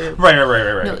 whatever. Right.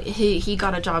 No, he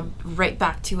got a job right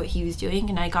back to what he was doing,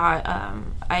 and I got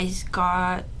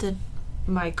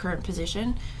my current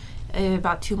position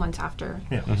about 2 months after.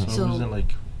 Yeah, so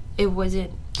it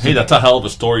wasn't. Hey, that's a hell of a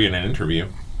story in an interview.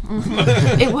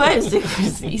 It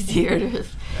was easier.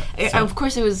 Of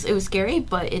course, it was scary,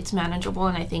 but it's manageable,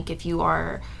 and I think if you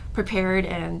are prepared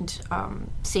and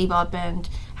save up and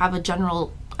have a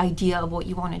general idea of what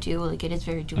you want to do, like it is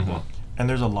very doable. And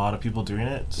there's a lot of people doing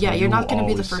it. So you're not going to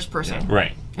be the first person. Yeah.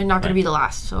 Right. You're not going to be the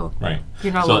last. So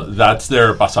you're not. So that's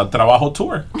their Pasar Trabajo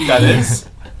tour. That is.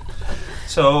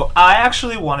 So I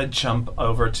actually want to jump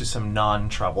over to some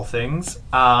non-travel things.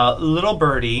 Little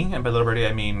Birdie, and by Little Birdie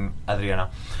I mean Adriana,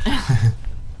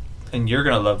 and you're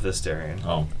going to love this, Darian.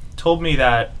 Oh. Told me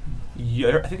that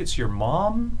I think it's your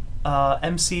mom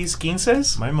MCs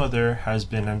Quinces? My mother has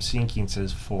been MCing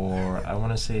Quinces for, I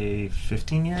want to say,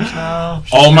 15 years now.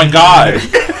 Oh my god!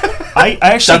 I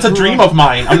actually... That's a dream of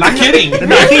mine. I'm not kidding.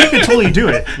 No, I think you could totally do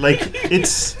it. Like,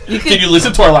 it's... Did you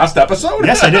listen to our last episode?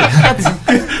 Yes, I did.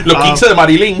 Lo Quince de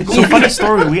Marilyn. So, funny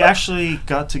story, we actually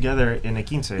got together in a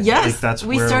quince. Yes, like, that's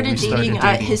we where started we started dating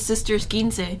at his sister's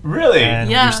quince. Really?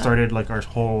 And yeah. we started, like, our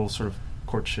whole sort of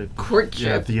courtship.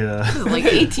 Yeah, like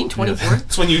 1824.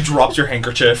 It's when you dropped your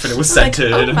handkerchief and it was scented.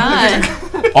 Like,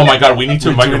 oh my god, we need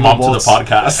to invite your mom to the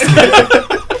podcast.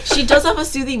 She does have a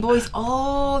soothing voice.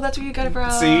 Oh, that's where you got it from.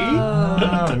 See?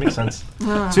 That makes sense.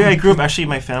 So yeah, I grew up. Actually,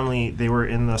 my family, they were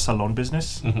in the salon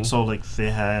business. So like they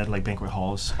had like banquet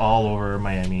halls all over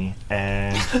Miami,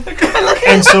 and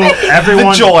so everyone,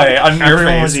 The joy on your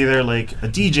everyone was face. either like a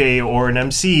DJ or an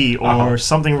MC or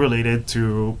something related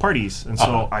to parties. And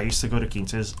so I used to go to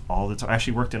quinces all the time. I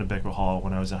actually worked in a banquet hall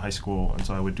when I was in high school, and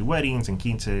so I would do weddings and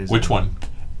quinces. Which one?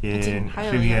 In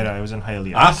Hialeah. Riviera. I was in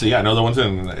Hialeah. Ah, so yeah, I know the ones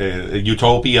in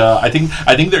Utopia. I think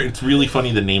it's really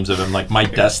funny the names of them, like My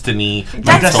Destiny.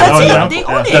 That's Yeah. it. They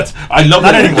own it. That's I love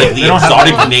Not that, anymore. like, They the don't have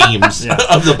exotic that. names Yeah.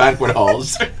 of the banquet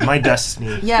halls. My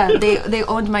Destiny. Yeah, they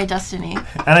owned My Destiny.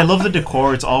 And I love the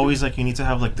decor. It's always like you need to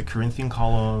have like the Corinthian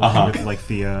column with like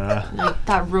the Like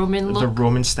that Roman look.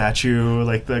 Roman statue,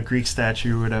 like the Greek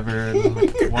statue, whatever. And,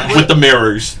 like, With the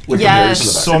mirrors. With the mirrors in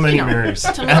the back. so many You know, mirrors, to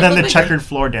and look then the like- checkered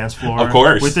floor, dance floor, Of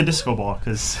course. with the disco ball.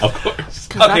 Because Of course. 'Cause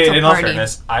that's Okay, a in all party.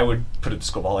 fairness, I would put a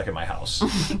disco ball like in my house,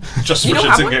 just for You don't shits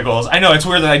have and one? giggles. I know it's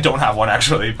weird that I don't have one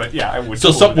actually, but yeah, I would.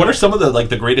 So, totally what do are it. some of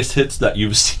the greatest hits that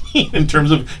you've seen in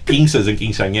terms of quinces and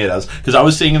quinceañeras? Because I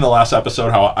was saying in the last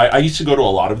episode how I used to go to a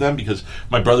lot of them because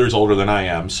my brother's older than I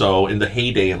am. So in the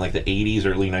heyday in like the 80s,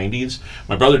 early 90s,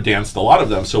 my brother danced a lot of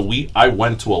them. So I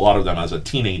went to a lot of them as a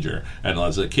teenager and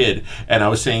as a kid. And I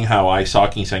was saying how I saw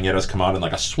quinceañeras come out in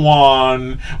like a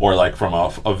swan or like from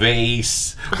a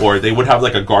vase, or they would have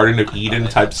like a Garden of Eden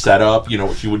type setup,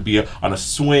 where she would be on a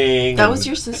swing. That and- was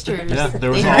your sisters. yeah, there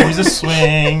was They had- always a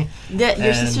swing. Yeah, your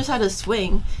and- sisters had a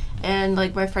swing, and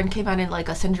like my friend came out in like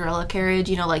a Cinderella carriage,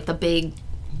 like the big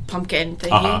pumpkin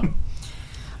thingy. Uh-huh.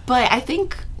 But I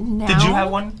think now. Did you have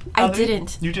one? I Ellie?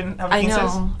 didn't. You didn't have a I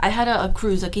quinces? know. I had a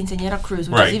cruise, a quinceañera cruise,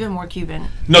 which Right. is even more Cuban.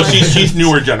 No, she's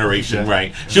newer generation, Yeah.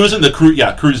 right? She was in the cruise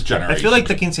generation. I feel like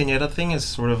the quinceañera thing is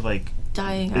sort of like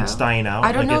Dying it's out. dying out.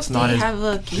 I don't Like, know it's if not they as have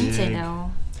a quince big.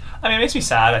 now. I mean, it makes me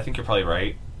sad. I think you're probably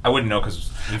right. I wouldn't know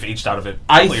because we've aged out of it.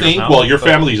 I couple years think, now, well, your but-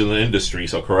 family's in the industry,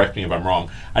 so correct me if I'm wrong.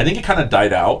 I think it kind of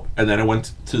died out, and then it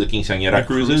went to the quinceañera Like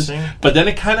cruises. cruising? But then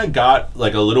it kind of got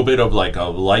like a little bit of like a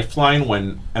lifeline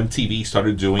when MTV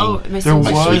started doing. Oh, Miss There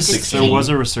Sweet Sweet was 16. there was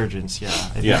a resurgence, yeah.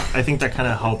 Yeah. I think that kind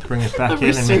of helped bring it back A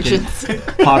in and make resurgence. it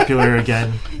popular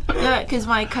again. Yeah, because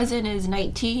my cousin is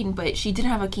 19, but she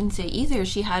didn't have a quince either.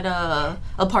 She had a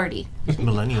party.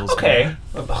 Millennials. Okay.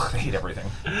 Ugh, I hate everything.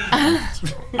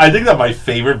 I think that my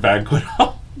favorite banquet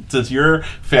hall. Does your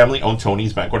family own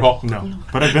Tony's Banquet Hall? No,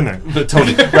 but I've been there. But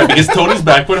Tony, right? Because Tony's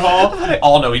Banquet Hall. They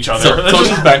all know each other. So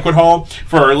Tony's Banquet Hall,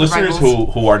 for our listeners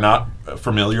Rivals. who are not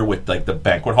familiar with like the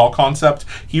banquet hall concept,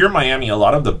 here in Miami, a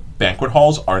lot of the banquet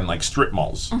halls are in like strip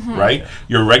malls, right?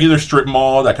 Your regular strip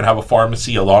mall that could have a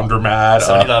pharmacy, a laundromat,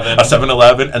 7-Eleven. a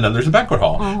 7-Eleven, and then there's a banquet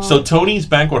hall. So Tony's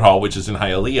Banquet Hall, which is in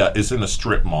Hialeah, is in a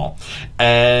strip mall,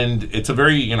 and it's a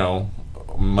very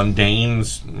mundane,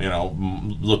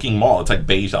 looking mall. It's like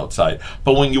beige outside,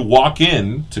 but when you walk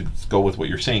in, to go with what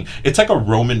you're saying, it's like a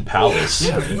Roman palace.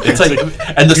 It's like,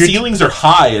 and the ceilings are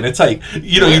high, and it's like,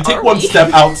 you take are one we?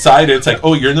 step outside, and it's like,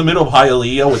 oh, you're in the middle of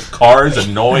Hialeah with cars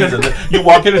and noise, and then you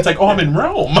walk in, it's like, oh, I'm in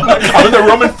Rome. I'm in the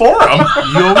Roman Forum.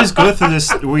 You always go through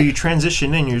this where you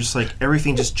transition in. You're just like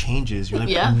everything just changes. You're like,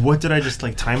 Yeah. what did I just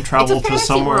like time travel to fantasy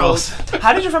somewhere world. else?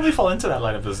 How did your family fall into that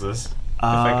line of business? If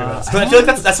I could ask. 'Cause I I feel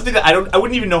like that's something that I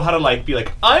wouldn't even know how to like be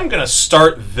like, I'm gonna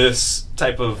start this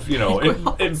type of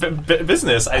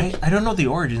business. I don't know the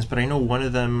origins, but I know one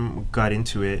of them got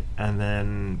into it, and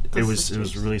then The it was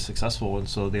sisters. really successful, and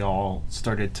so they all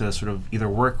started to sort of either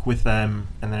work with them,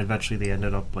 and then eventually they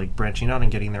ended up like branching out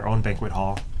and getting their own banquet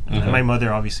hall. And my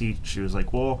mother, obviously, she was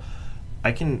like, well,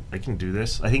 I can do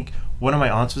this. I think one of my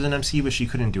aunts was an MC, but she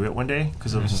couldn't do it one day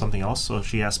because of something else. So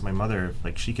she asked my mother if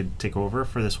like she could take over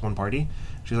for this one party.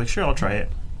 She's like, sure, I'll try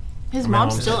it. His My mom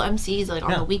mom's still like- MCs like on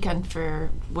Yeah. the weekend for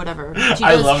whatever. She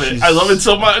I does- love it. I love it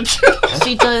so much.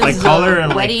 She does Like call her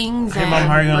and weddings like, hey and mom,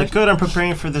 how are you? Like, good. I'm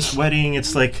preparing for this wedding.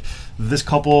 It's like this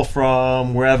couple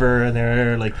from wherever, and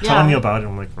they're like telling me Yeah. about it.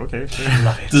 I'm like, okay.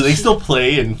 Do they still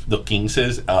play in the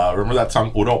Quinces? Remember that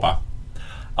song Europa?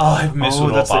 Oh, I miss Oh,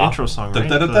 that's the Europa. intro song,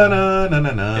 right?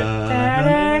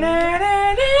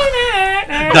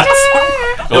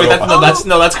 Oh, wait,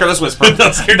 that's Careless Whisper.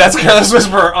 that's Careless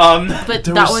Whisper. But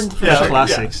There that was one for yeah, sure.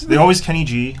 classics. They always Kenny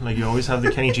G. Like you always have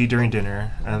the Kenny G during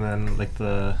dinner, and then like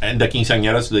the And the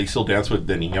quinceañeras, do they still dance with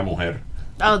the Niña Mujer?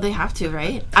 Oh, they have to,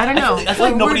 right? I don't know. I feel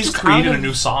like We're nobody's just created out a of-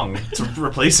 new song to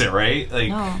replace it, right? Like,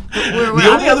 No. We're The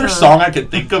only out of other song I can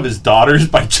think of is Daughters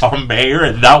by John Mayer,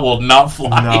 and that will not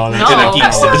fly No, in that's, a No.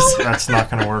 Quinces. that's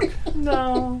not gonna work.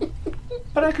 no,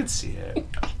 but I could see it.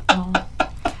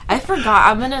 I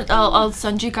forgot. I'll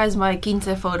send you guys my quince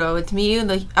photo. It's me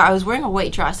and I was wearing a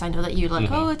white dress. I know that you're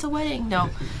like, oh, it's a wedding. No,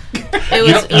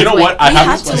 You know what? I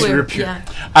have to wear pure.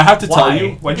 I have to tell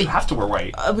you. Why do you have to wear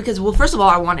white? Because, well, first of all,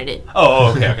 I wanted it.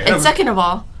 Oh, okay. And second of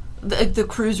all, the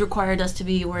cruise required us to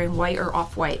be wearing white or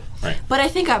off-white. Right. But I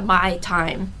think at my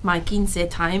time, my quince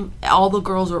time, all the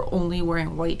girls were only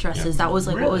wearing white dresses. That was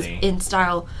like what was in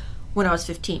style when I was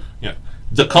 15. Yeah.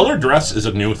 The color dress is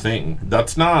a new thing.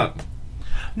 That's not...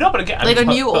 No, but again... Like a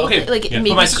new old... Okay. Like, But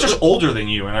my sister's older than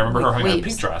you, and I remember her having a waves.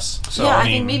 pink dress. So, yeah, I I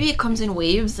mean... think maybe it comes in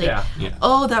waves. Like, Yeah.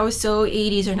 oh, that was so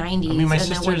 80s or 90s. I mean, my and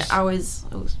then when sisters- I was...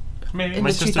 It was Maybe. in My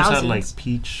the sisters 2000s. had like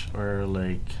peach or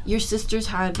like Your sisters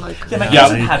had like... Yeah, my Yeah,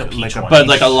 cousin like- had a peach like a one. But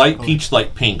like a light peach,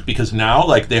 light pink, because now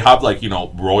like they have like, you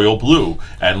know, royal blue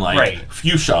and like Right.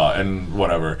 fuchsia and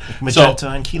whatever. magenta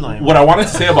and key lime. What I wanted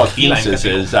to say about Key lime quinces could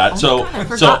be is that Oh my God, I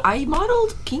forgot. so I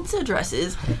modeled quince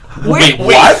dresses. wait,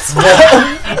 what?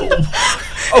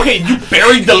 Okay, you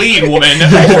buried the lead, woman.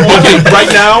 Okay, right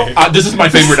now this is my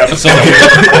favorite episode.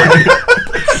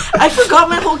 I forgot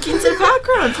my whole quince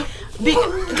background.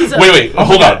 Because, Wait,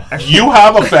 hold on. You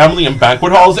have a family in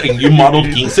banquet halls and you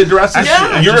modeled quince dresses?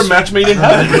 Yeah. You're a match made in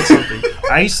heaven.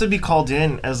 I used to be called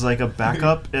in as like a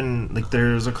backup, and like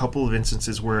there's a couple of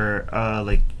instances where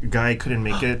like a guy couldn't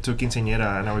make it to a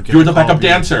quinceañera, and I would get You were the call, backup be-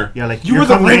 dancer. Yeah, like You you're were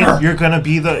the coming in, ringer.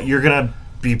 You're gonna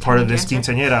be part of this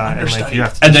Dancer? quinceañera, and like you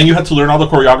have to. And then you had to learn all the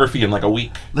choreography in like a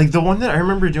week. Like the one that I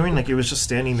remember doing, like it was just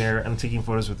standing there and taking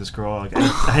photos with this girl. Like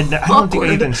I don't think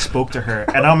I even spoke to her,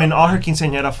 and I'm in all her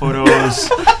quinceañera photos.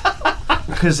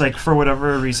 Because like for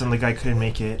whatever reason the guy couldn't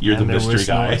make it. You're the and there mystery was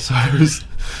guy. so I was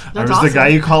awesome. the guy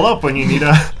you call up when you need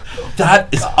a.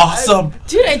 That is awesome.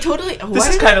 dude, I totally... This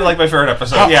is kind of like my favorite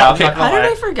episode. Yeah, okay. I'm not How gonna did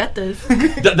lie. I forget this?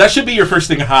 That should be your first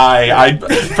thing. Hi, I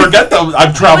forget them.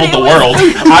 I've traveled But the it world.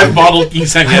 was- I've modeled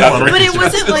quinceañera. But it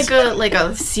wasn't like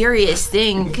a serious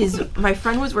thing because my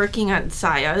friend was working at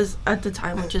Saya's at the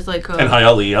time, which is like a... And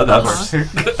Hialeah,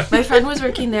 that's My friend was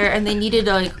working there, and they needed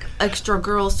like extra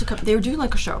girls to come. They were doing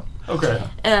like a show, Okay.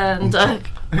 and un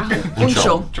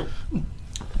show,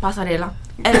 pasarela,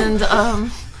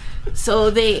 and so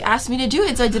they asked me to do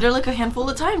it. So I did it like a handful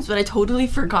of times, but I totally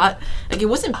forgot. Like it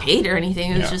wasn't paid or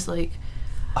anything. It was Yeah. just like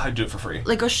I'd do it for free.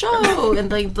 a show,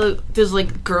 and like there's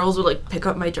like girls would like pick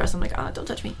up my dress. I'm like, don't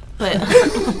touch me. But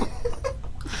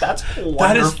That's wonderful.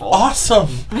 that is awesome.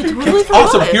 I totally forgot.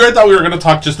 Awesome. Here I thought we were going to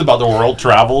talk just about the world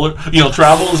travels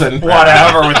and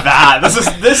Whatever with that.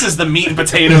 This is the meat and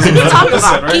potatoes of the Talk episode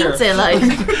about right here. quince,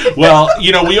 like Well,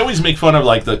 you know, we always make fun of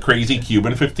like the crazy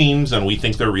Cuban 15s, and we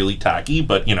think they're really tacky.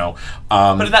 But you know,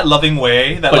 But in that loving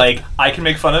way that But- like I can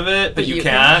make fun of it, but you you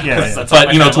can't. can't. 'cause Yeah, that's not but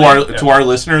my you know, family. to our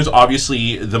listeners,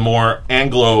 obviously, the more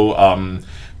Anglo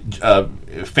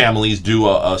families do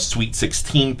a sweet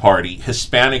 16 party.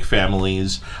 Hispanic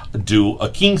families do a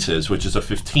quinces, which is a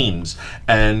 15s.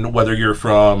 And whether you're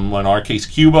from, in our case,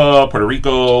 Cuba, Puerto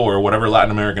Rico, or whatever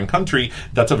Latin American country,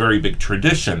 that's a very big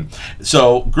tradition.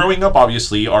 So growing up,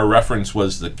 obviously, our reference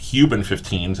was the Cuban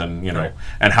 15s, and you know, Right.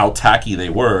 and how tacky they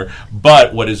were.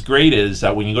 But what is great is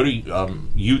that when you go to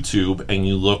YouTube and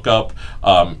you look up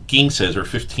quinces or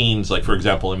 15s, like for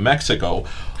example in Mexico,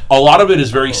 a lot of it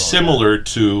is very similar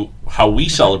to how we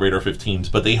celebrate our 15s,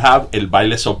 but they have el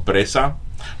baile sorpresa,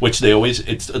 which they always,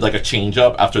 it's like a change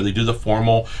up after they do the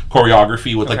formal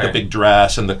choreography with like the Okay. big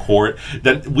dress and the court.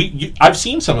 That I've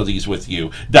seen some of these with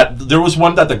you. That there was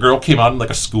one that the girl came out in like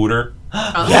a scooter.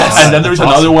 Yes. And then there's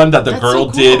another one that the That's girl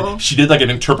so cool. did. She did like an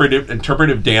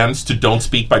interpretive dance to "Don't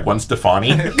Speak" by Gwen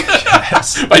Stefani.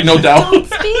 By No Doubt.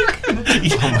 speak.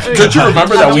 Don't you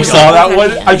remember that we saw that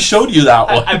one? I showed you that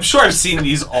one. I'm sure I've seen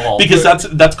these all. Because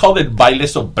but- that's called a baile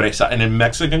sorpresa, and in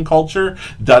Mexican culture,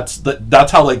 that's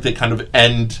how like they kind of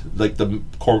end like the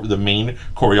main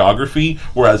choreography.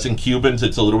 Whereas in Cubans,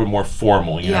 it's a little bit more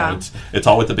formal. You Yeah. know, it's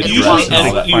all with the big It dress usually and all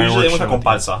ends, that. you usually end with a Fireworks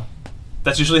comparsa.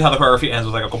 That's usually how the choreography ends,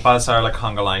 with like a comparsa or like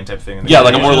conga line type thing. Yeah,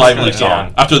 like a more Usually lively it's kinda-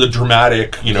 song after the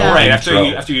dramatic, you know, Yeah. Right intro.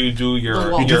 after you do your The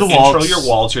your waltz. You do the intro, waltz, your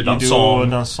waltz, your you do a danson.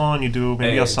 danson, you do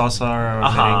maybe a Eh. salsa or a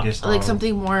Uh-huh. merengue style. Like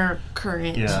something more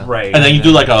current. Yeah. Right. And then you do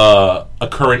like a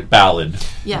current ballad.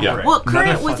 Yeah. Yeah. Right. Well, current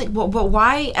Another was fun- like, but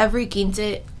why every quince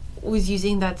was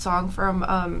using that song from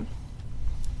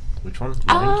Which one?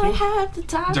 I Merengue? Had the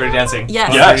Time. Dirty Dancing.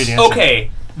 Yes. Yes. Dirty Dancing.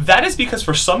 Okay, that is because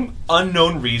for some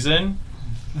unknown reason,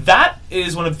 that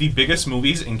is one of the biggest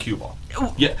movies in Cuba.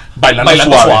 Yeah, Bailando, Bailando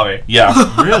Suave. Suave.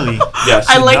 Yeah, Really? yes.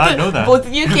 I did like not that know that. both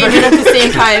of you came in at the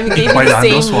same time, gave me the Bailando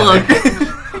same Suave.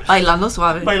 look. Bailando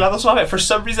Suave. Bailando Suave. For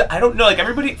some reason, I don't know. Like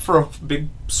everybody, for a big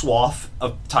swath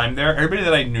of time there, everybody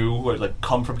that I knew who had like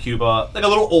come from Cuba, like a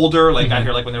little older, like I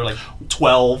hear like when they were like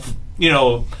 12, you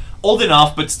know, old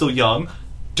enough but still young.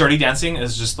 Dirty Dancing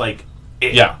is just like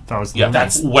it. Yeah. That was the Yeah, movie.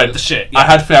 That's when the shit. I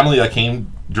had family that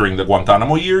came during the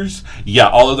Guantanamo years, yeah,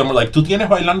 all of them were like, "Tu tienes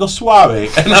bailando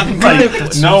suave," and I'm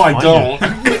like, "No, I don't."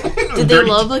 Did they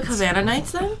love like Havana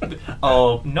Nights then?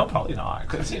 Oh no, probably not.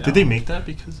 'Cause, you know. Did they make that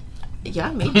because?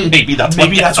 Yeah, maybe. Maybe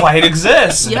that's why it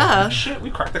exists. Yeah. Shit, we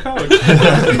cracked the code.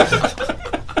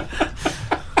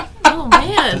 Oh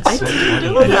man, I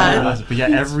didn't know that. But yeah,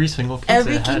 every single quince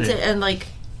Every had quince, it. and like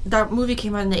that movie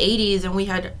came out in the 80s, and we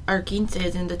had our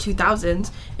quinces in the 2000s,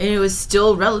 and it was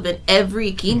still relevant.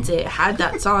 Every quince had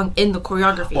that song in the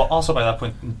choreography. Well, also by that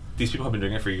point, these people have been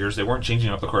doing it for years. They weren't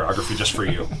changing up the choreography just for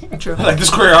you. True. Like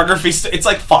this choreography, it's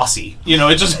like Fosse. You know,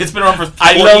 it's been around for 40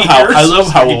 I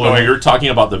love how Keep when going. you're talking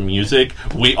about the music,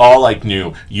 we all like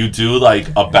knew you do like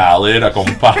a ballad, a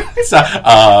comparsa,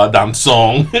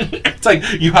 danzón. It's like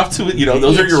you have to, you know,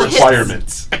 those are your Hits.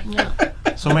 requirements. Yeah.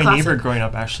 So my Classic. neighbor growing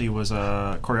up actually was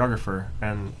a choreographer,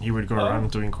 and he would go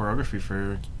around doing choreography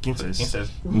for quinces.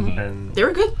 And They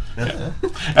were good. And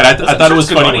I thought it was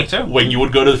good funny money, too. when you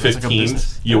would go to the like a 15s,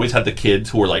 business. you always had the kids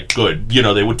who were like good. You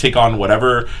know, they would take on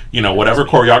whatever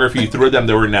choreography you threw at them.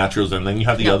 They were naturals, and then you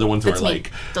had the No, other ones who were that's me.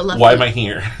 like, The left "Why foot. am I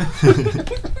here?"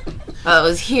 I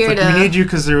was here Like, to. we need you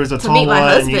because there was a tall meet my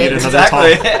one, and you need husband. another tall.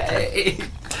 Exactly.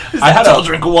 I had I'll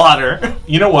drink water.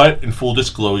 You know what? In full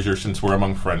disclosure, since we're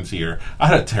among friends here, I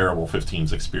had a terrible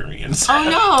 15s experience. Oh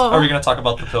no! Are we going to talk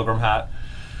about the pilgrim hat?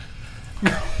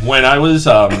 When I was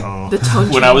The tone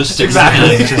when I was change.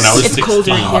 16, when I was It's 16, cold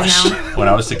right here now. when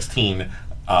I was 16,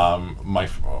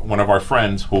 one of our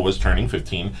friends who was turning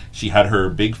 15, she had her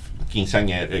big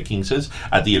quinces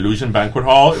at the Illusion Banquet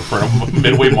Hall in front of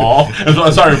Midway Mall.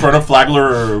 Sorry, in front of Flagler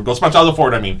or Los Machado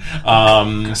Ford. I mean,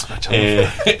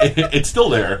 it's still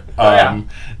there. yeah.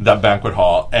 That banquet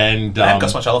hall, and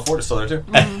Gus Machado Ford is still there too.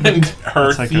 and her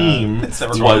It's like theme It's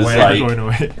never was going away. Never going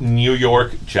like away. New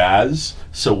York jazz.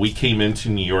 So we came into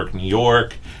New York,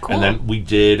 Cool. and then we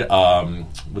did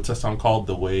what's that song called?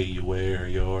 The Way You Wear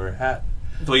Your Hat.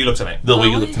 The way you look tonight. The Way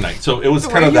You Way- Look Tonight. So it was The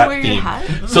kind Way of You that Wear Your theme.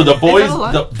 Hat? So the boys, that a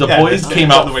lie? the Yeah, boys it's came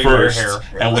the out way you wear your first,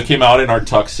 hair. and we came out in our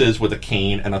tuxes with a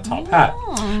cane and a top hat.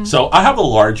 So I have a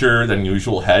larger than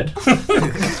usual head,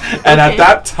 and at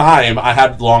that time I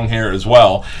had long hair as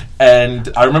well.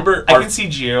 And I remember I can see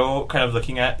Gio kind of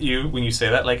looking at you when you say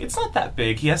that. Like, it's not that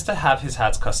big. He has to have his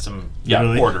hats custom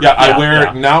Really? ordered. Yeah, I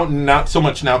wear now, not so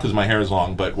much now because my hair is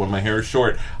long, but when my hair is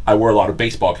short, I wear a lot of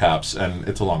baseball caps, and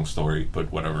it's a long story,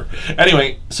 but whatever.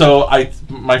 Anyway, so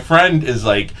my friend is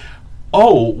like,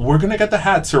 "Oh, we're gonna get the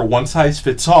hats, or one size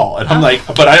fits all," and I'm like,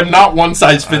 "But I am not one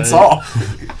size fits all."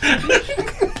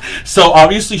 So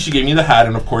obviously, she gave me the hat,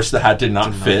 and of course, the hat did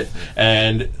not fit,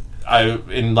 and I,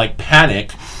 in like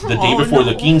panic, the day before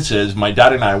the quinces, my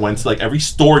dad and I went to like every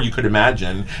store you could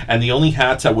imagine, and the only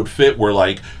hats that would fit were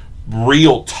like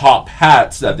real top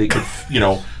hats that they could,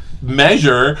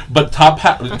 measure. But top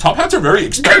hats are very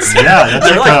expensive. Yeah, that's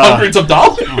they're like, like hundreds of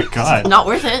dollars. Oh my god. Not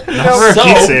worth it. For a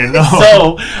quince, no.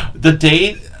 So the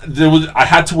day I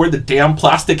had to wear the damn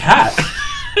plastic hat.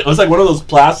 It was like one of those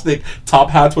plastic top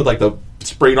hats with like the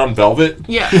sprayed on velvet.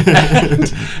 Yeah.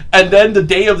 And then the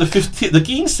day of the 15th, the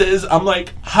quinces, I'm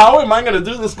like, how am I going to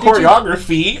do this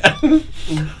choreography?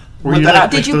 Were with you the hat?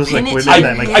 like Did you those like pin it women to your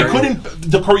that like I couldn't.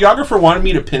 The choreographer wanted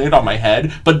me to pin it on my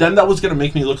head, but then that was going to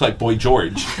make me look like Boy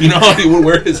George. You know how he would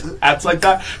wear his hats like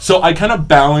that? So I kind of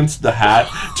balanced the hat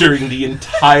during the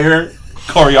entire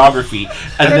choreography.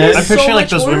 And then I'm so picturing like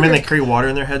much those women work. that carry water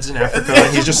in their heads in Africa,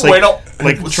 and he's just like Wait, no.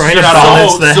 trying to So-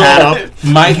 balance the hat up.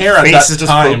 My hair at Face that is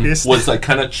just time focused. was like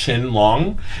kind of chin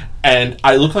long, and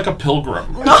I looked like a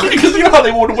pilgrim because you know how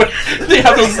they would wear. They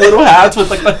have those little hats with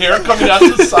like the hair coming out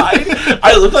to the side.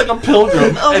 I look like a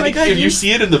pilgrim, Oh and my God, if you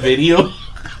see it in the video.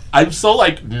 I'm so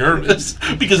like nervous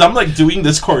because I'm like doing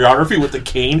this choreography with the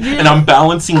cane and I'm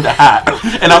balancing the hat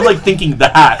and I'm like thinking the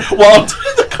hat while I'm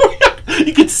doing the choreography.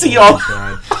 You can see all.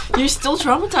 You're still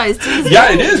traumatized. To this Yeah,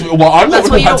 day. it is. Well, I'm the That's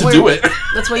one why who you had don't to do wear. it.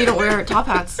 That's why you don't wear top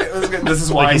hats. This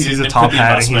is why Like he sees a into top the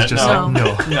hat and he's investment. just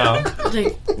No. like, no. No.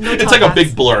 Like, no It's top like a hats.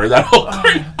 big blur. That whole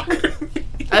choreography.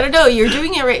 I don't know. You're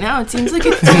doing it right now. It seems like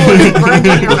it's still burned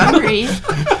in your memory.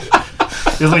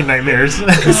 There's like nightmares.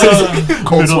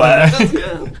 Cold sweat.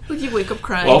 Like you wake up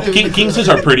crying. Well, quinces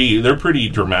are pretty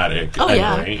dramatic. Oh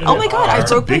yeah. anyway. Oh my god, I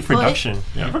It's a broke my big foot. production.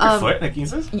 You broke your foot in a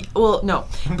quinces? Well, no,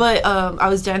 but I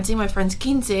was dancing my friend's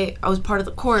quince. I was part of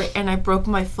the court, and I broke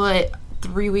my foot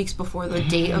 3 weeks before the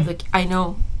date of the. I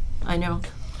know.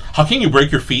 How can you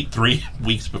break your feet 3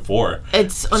 weeks before?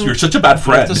 It's You're such a bad You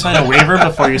friend. have to sign a waiver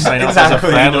before you sign up as a Exactly.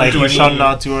 friend. You Like don't you do shall any-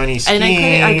 not do any skiing.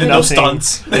 I couldn't- No nothing.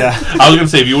 stunts. Yeah. I was gonna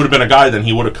say if you would have been a guy, then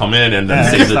he would have come in and then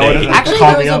Yeah, saved the that day. would've- Actually, Call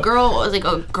there me was a up. girl, like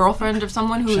a girlfriend of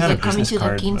someone who was had a like coming business to the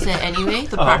card, quince but- anyway,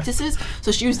 the practices.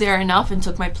 So she was there enough and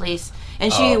took my place.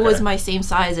 and she was my same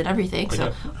size and everything.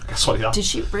 So, Guess what? Yeah. did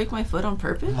she break my foot on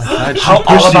purpose? God, she How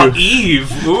pushed all about you.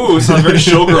 Eve? Ooh, sounds very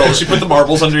showgirl. She put the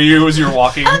marbles under you as you were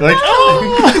walking. Like,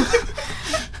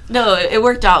 No, it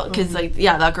worked out because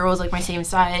that girl was like my same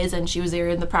size, and she was there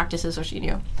in the practices, so she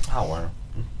knew. Oh, wow.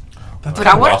 But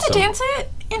I wanted awesome. to dance it.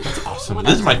 Awesome.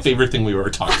 This is my favorite thing we've ever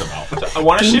talked about. I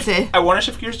want to Dance shift. it. I want to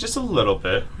shift gears just a little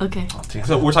bit. Okay.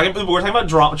 So we're talking about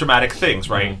dramatic things,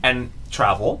 right? And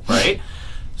travel, right?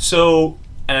 So,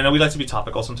 and I know we like to be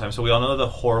topical sometimes. So we all know the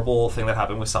horrible thing that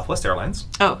happened with Southwest Airlines.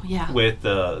 Oh yeah. With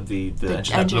the engine that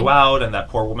engine. blew out, and that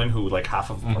poor woman who like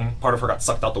half of part of her got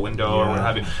sucked out the window or what Yeah.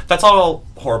 have you. That's all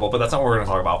horrible, but that's not what we're going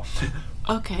to talk about.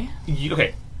 Okay.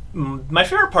 Okay, my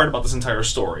favorite part about this entire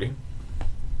story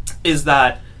is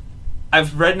that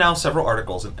I've read now several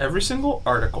articles, and every single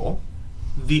article,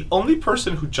 the only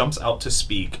person who jumps out to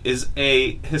speak is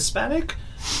a Hispanic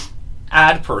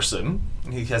ad person.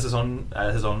 He has his own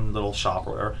little shop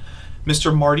or whatever.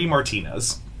 Mr. Marty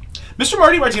Martinez. Mr.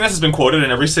 Marty Martinez has been quoted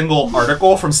in every single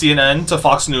article from CNN to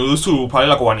Fox News to probably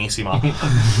La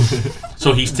Guanísima.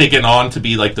 So he's taken on to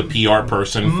be like the PR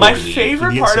person. My for the,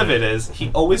 favorite the part of incident. it is he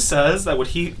always says that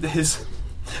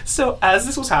so as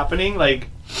this was happening, like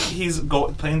he's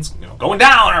planes going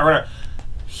down or whatever.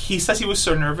 He says he was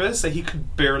so nervous that he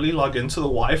could barely log into the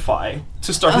Wi-Fi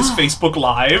to start his Facebook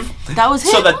Live. That was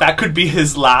so him? that could be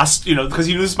his last, because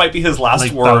he knew this might be his last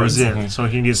like words. that was it. So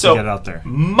he needs So- to get out there.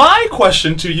 My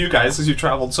question to you guys, as you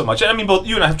traveled so much, and I mean both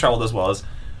you and I have traveled as well, is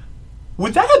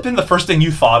would that have been the first thing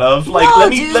you thought of? Like, No, let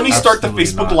me dude. start the Absolutely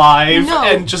Facebook not. Live No.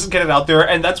 and just get it out there,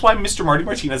 and that's why Mr. Marty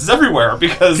Martinez is everywhere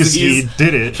because Because he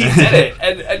did it. He did it,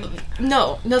 and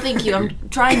No, thank you. I'm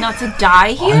trying not to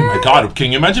die here. Oh my god!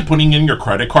 Can you imagine putting in your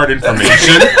credit card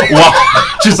information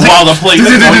while the plane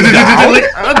is going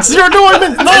down? It's your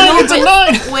Norman! No, it's a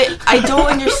 9! Wait, I don't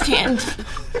understand.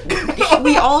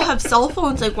 We all have cell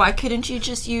phones. Like, why couldn't you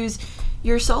just use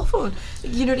your cell phone?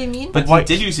 You know what I mean? But Why- he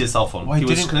did use his cell phone. why He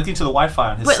was didn't- connecting to the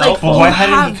Wi-Fi on his But, cell like, phone. Well, why You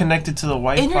hadn't he have connected to the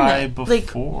Wi-Fi internet, like-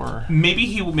 before?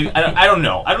 Maybe I don't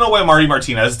know. I don't know why Marty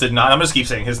Martinez did not. I'm going to keep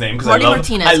saying his name because Marty I love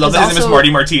Martinez I love is that his name is also-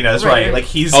 Marty Martinez, right? Right. Like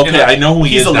he's Okay, I know who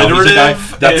he he's is now. He's a guy.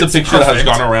 alliterative. That's a It's picture that has perfect.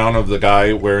 gone around of the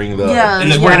guy wearing the. Yeah. And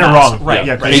he's Yeah. wearing it mask. wrong. Right,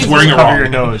 Yeah, right. He's wearing it cover wrong. your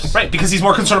nose. Right, because he's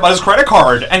more concerned about his credit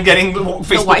card and getting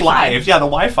Facebook Wi-Fi. Live. Yeah, the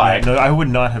Wi-Fi. No, I would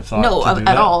not have thought No, to do at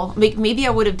that. all. Maybe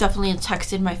I would have definitely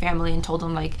texted my family and told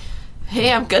them, like,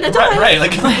 hey, I'm gonna die. Right,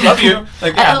 like love you.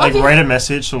 Like I yeah, love Like, you. write a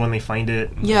message so when they find it...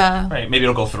 Yeah. right. Maybe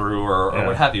it'll go through or Yeah.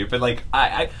 what have you. But like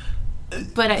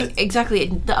But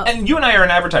exactly. and you and I are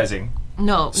in advertising.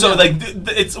 No. So no. like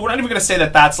it's we're not even gonna say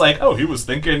that that's like he was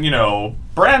thinking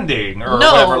branding or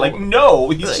No. whatever. Like no,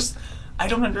 he's just I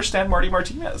don't understand Marty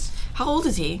Martinez. How old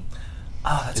is he?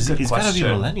 Ah, that's a good He's got to question.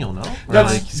 be millennial, no? Or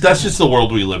That's like, that's just the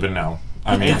world we live in now.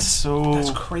 I mean, it's so...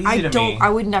 That's crazy I to don't. me. I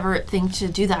would never think to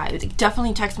do that. I would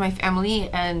definitely text my family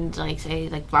and like say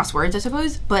like last words, I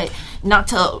suppose, but not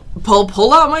to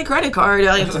pull out my credit card.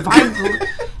 Like, fine.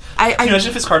 Can you imagine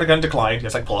if his card got declined? He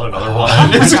has to like pull out another one. my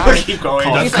It's God. gonna keep going.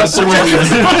 He's That's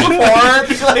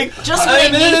like, like just what I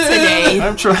need today.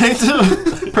 I'm trying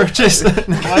to purchase a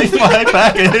Wi-Fi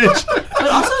package. But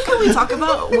also, can we talk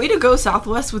about way to go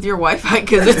Southwest with your Wi-Fi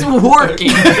because it's working?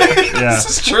 Yeah.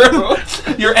 This is true.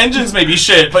 Your engines may be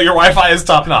shit, but your Wi-Fi is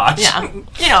top notch.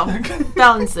 Yeah,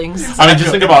 balance things. I mean,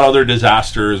 just think about other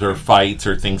disasters or fights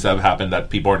or things that have happened that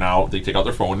people are now they take out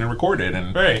their phone and record it.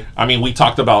 And Right. I mean, we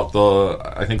talked about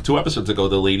I think 2 episodes ago,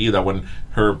 the lady that when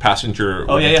her passenger,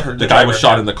 Oh, yeah, the the guy was driver,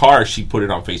 shot yeah. in the car, she put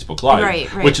it on Facebook Live,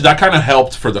 Right. which that kind of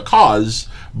helped for the cause.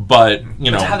 But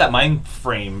you know, To have that mind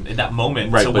frame in that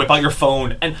moment Right, to but- whip out your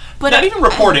phone and But not I- even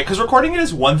record it because recording it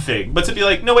is one thing, but to be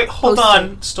like, no wait, hold Post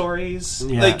on, stories,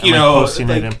 Yeah, like and, posting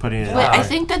like, it and putting it But out. I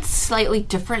think that's slightly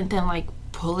different than like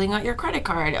pulling out your credit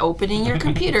card, opening your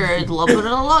computer,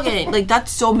 login. Like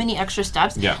that's so many extra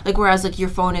steps. Yeah. Like whereas like your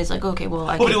phone is like okay, well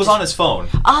I. But can it was just- on his phone.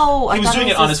 Oh, I He was thought doing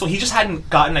it on his phone. He just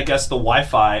hadn't gotten, I guess, the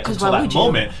Wi-Fi 'Cause until why that would you?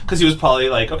 moment because he was probably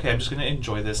like, okay, I'm just gonna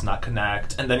enjoy this, not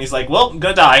connect, and then he's like, well, I'm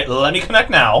gonna die. Let me connect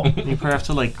now You probably have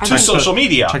to like I to mean- social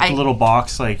media. check I- the little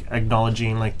box, like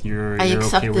acknowledging like you're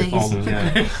accept okay with all these.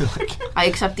 the I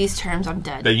accept these terms. I'm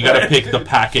dead. then you got to pick the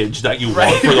package that you Right.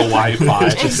 want for the Wi-Fi.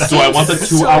 Do I want the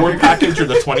So 2-hour package or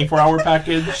the 24-hour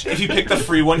package? If you pick the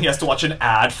free one, he has to watch an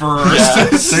ad first. Yeah.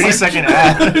 30-second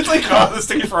ad. It's like, oh, this is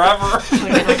taking forever.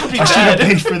 I could be I should have dead.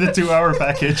 paid for the 2-hour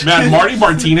package. Man, Marty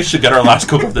Martinez should get our last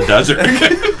cook of the desert.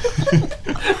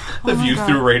 The view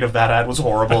through rate of that ad was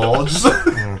horrible. Just-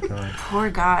 Poor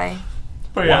guy.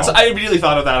 But yeah, Wow. so I immediately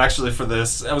thought of that actually for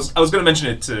this. I was going to mention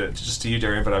it to you,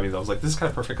 Darian, but I mean, I was like, this is kind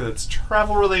of perfect because it's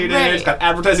travel related. Right. It's got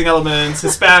advertising elements,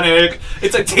 Hispanic.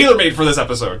 It's like tailor made for this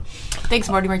episode. Thanks,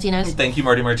 Marty Martinez. Thank you,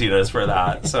 Marty Martinez, for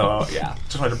that. So yeah,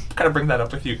 just wanted to kind of bring that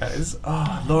up with you guys.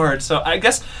 Oh Lord. So I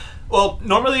guess, well,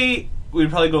 normally we'd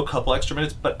probably go a couple extra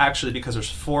minutes, but actually because there's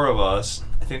 4 of us,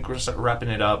 I think we're start wrapping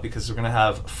it up because we're going to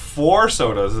have 4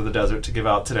 sodas of the desert to give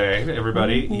out today,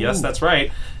 everybody. Ooh. Yes, that's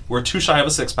right. We're too shy of a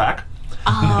 6-pack.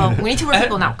 We need 2 more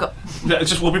people now. Go.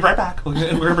 We'll be right back. We're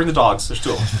going to bring the dogs. There's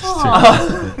 2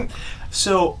 of them.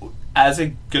 So, as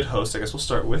a good host, I guess we'll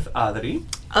start with Adri.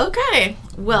 Okay.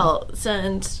 Well,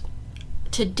 since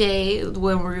today,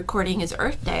 when we're recording, is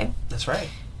Earth Day. That's right.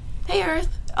 Hey, Earth.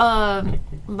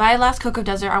 My last Coke of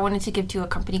Desert I wanted to give to a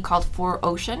company called 4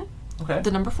 Ocean. Okay.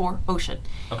 The number 4 Ocean.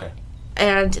 Okay.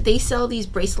 And they sell these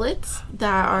bracelets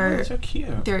that are so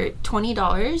cute. They're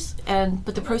 $20,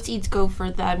 but the proceeds go for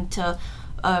them to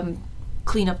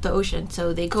clean up the ocean.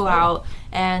 So they go out,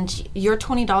 and your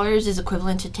 $20 is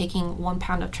equivalent to taking 1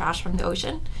 pound of trash from the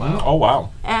ocean. Wow. Oh wow.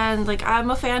 And like, I'm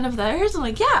a fan of theirs. I'm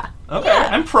like, yeah. Okay. Yeah.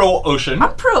 I'm pro ocean.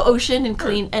 I'm pro ocean and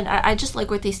clean, and I just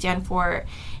like what they stand for.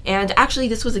 And actually,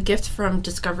 this was a gift from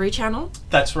Discovery Channel.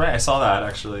 That's right. I saw that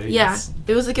actually. Yeah, Yes.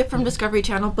 it was a gift from Discovery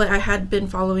Channel, but I had been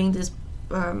following this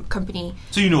company.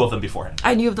 So you knew of them beforehand.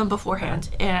 I knew of them beforehand,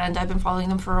 and I've been following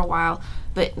them for a while.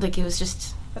 But like, it was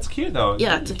just That's cute though.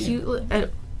 yeah, it's a cute. I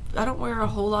don't wear a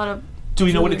whole lot of. Do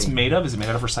we know what it's jewelry. made of? Is it made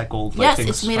out of recycled? Yes, things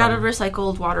it's made out of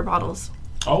recycled water bottles.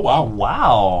 Oh wow.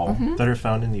 Wow. That are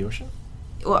found in the ocean?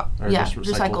 Well, Or yeah, just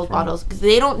recycled recycled from- bottles, because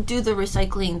they don't do the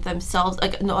recycling themselves.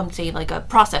 Like, no, I'm saying like a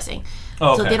processing.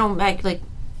 Oh, So okay. they don't make like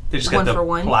They just one get the for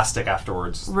one. plastic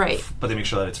afterwards. Right. But they make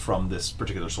sure that it's from this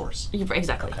particular source.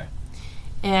 Exactly. Okay.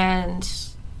 And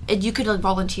you could like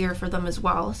volunteer for them as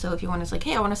well. So if you want to, like,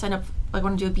 hey, I want to sign up, I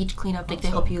want to do a beach cleanup, like, they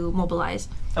help you mobilize.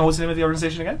 And what's the name of the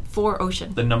organization again? 4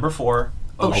 Ocean. The number 4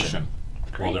 Ocean. Ocean.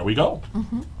 Well, there we go.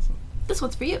 This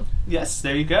one's for you. Yes,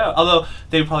 there you go. Although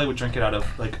they probably would drink it out of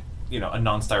like, you know, a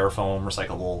non-styrofoam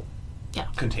recyclable Yeah.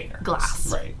 container.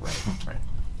 Glass. Right.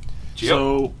 Gio?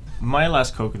 So, my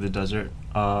last Coke of the Desert,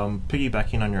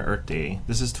 piggybacking on your Earth Day,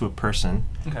 this is to a person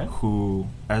Okay. who,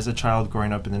 as a child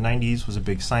growing up in the 90s, was a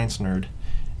big science nerd.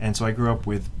 And so I grew up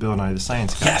with Bill Nye the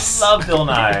Science Guy. Yes. Love Bill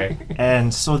Nye.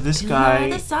 And so this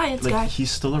guy, the science like, guy. he's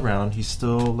still around. He's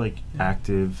still, like,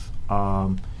 active.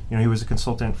 You know, he was a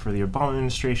consultant for the Obama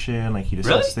administration. Like, he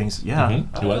discussed Really? things. Yeah.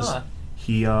 Mhm. He was. Ah.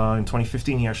 He, in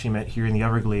 2015, he actually met here in the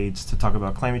Everglades to talk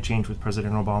about climate change with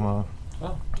President Obama.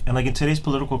 Oh. And, like, in today's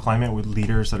political climate with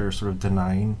leaders that are sort of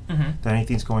denying that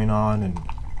anything's going on and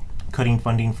cutting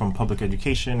funding from public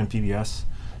education and PBS,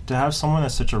 to have someone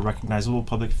that's such a recognizable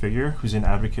public figure who's an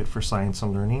advocate for science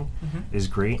and learning is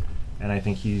great. And I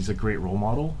think he's a great role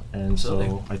model. And so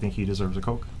Absolutely. I think he deserves a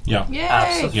Coke. Yeah. Yay!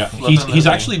 Absolutely. Yeah. Love He's him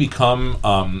living. actually become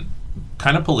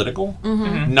kind of political.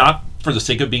 Not for the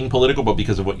sake of being political, but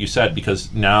because of what you said.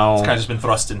 Because now, It's kind of just been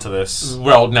thrust into this.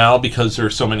 well, now because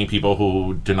there's so many people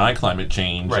who deny climate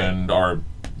change Right. and are,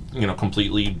 you know,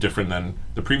 completely different than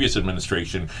the previous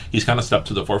administration, he's kind of stepped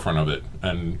to the forefront of it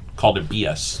and called it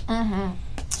BS.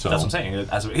 So That's what I'm saying.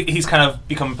 As he's kind of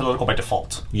become political by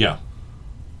default. yeah.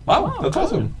 Wow, that's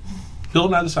awesome. Bill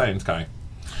Nye the Science Guy.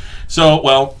 So,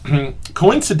 well,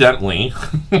 coincidentally,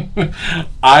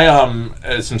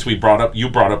 since you brought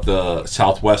up the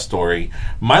Southwest story,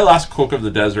 my last Coke of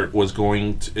the Desert goes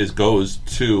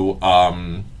to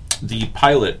the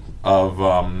pilot of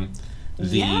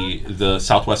the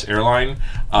Southwest airline,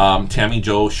 Tammy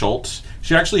Jo Schultz.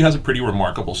 She actually has a pretty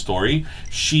remarkable story.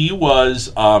 She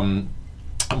was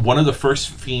one of the first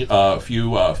few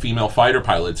female fighter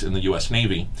pilots in the U.S.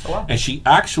 Navy. Oh, wow. And she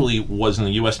actually was in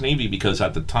the U.S. Navy because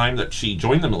at the time that she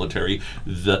joined the military,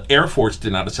 the Air Force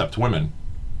did not accept women.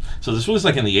 So this was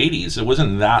like in the 80s. It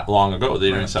wasn't that long ago. They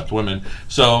didn't accept women.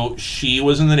 So she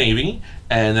was in the Navy,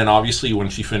 and then obviously when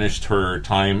she finished her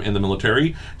time in the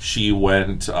military, she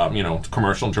went,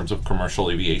 commercial in terms of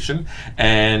commercial aviation.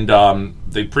 And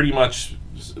they pretty much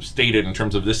stated in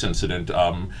terms of this incident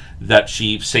that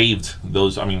she saved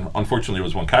those. I mean, unfortunately, there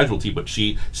was one casualty, but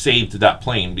she saved that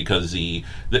plane because the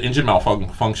engine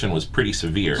malfunction was pretty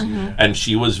severe, and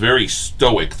she was very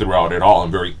stoic throughout it all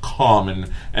and very calm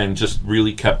and just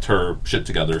really kept her shit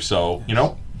together. So, you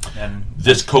know, And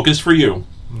this Coke is for you.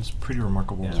 It's pretty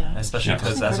remarkable. Yeah. Especially Yeah.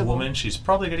 because That's as a incredible. woman, she's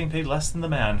probably getting paid less than the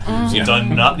man who's Yeah.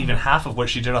 done not even half of what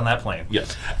she did on that plane.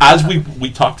 Yes. As we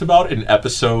talked about in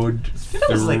episode It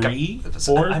was like three,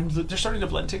 4. they're starting to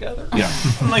blend together. Yeah.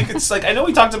 Like it's like I know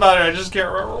we talked about it, I just can't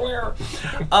remember where.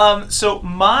 So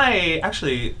my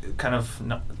actually kind of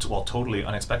totally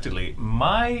unexpectedly,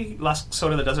 my last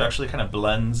soda that does it actually kind of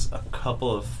blends a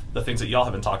couple of the things that y'all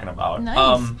have been talking about.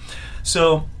 Nice.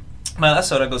 So my last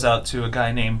soda goes out to a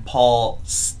guy named Paul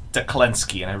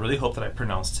Steklensky, and I really hope that I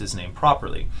pronounced his name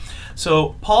properly.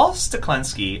 So Paul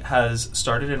Steklensky has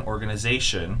started an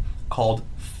organization called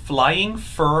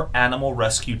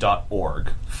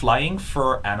FlyingFurAnimalRescue.org.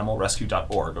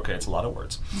 FlyingFurAnimalRescue.org. Okay, it's a lot of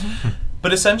words.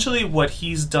 But essentially what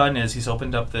he's done is he's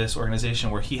opened up this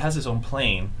organization where he has his own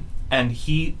plane and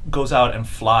he goes out and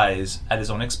flies at his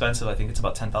own expense of, I think it's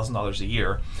about $10,000 a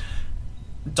year,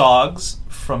 dogs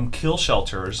from kill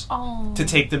shelters to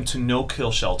take them to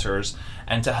no-kill shelters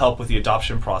and to help with the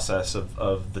adoption process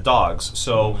of the dogs.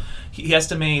 So he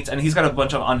estimates, and he's got a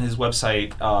bunch of, on his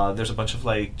website, there's a bunch of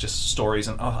like just stories,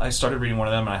 and I started reading one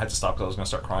of them and I had to stop because I was going to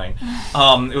start crying.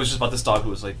 It was just about this dog who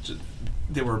was like,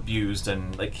 they were abused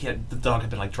and like the dog had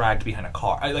been like dragged behind a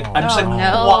car. I'm just like,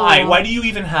 no. why do you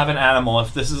even have an animal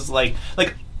if this is like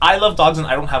I love dogs and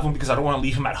I don't have one because I don't want to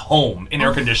leave him at home in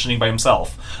air conditioning by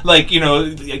himself. But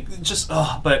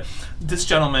this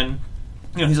gentleman,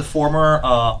 he's a former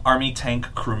Army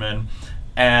tank crewman,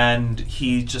 and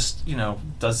he just,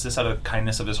 does this out of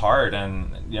kindness of his heart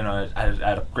and,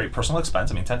 at a great personal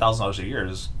expense. I mean, $10,000 a year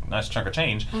is a nice chunk of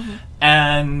change. Mm-hmm.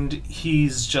 And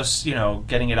he's just,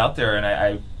 getting it out there. And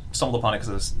I stumbled upon it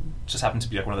because it just happened to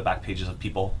be like one of the back pages of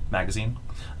People magazine.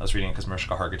 I was reading it because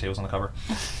Mariska Hargitay was on the cover.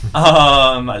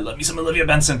 I love me some Olivia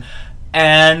Benson.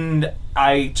 And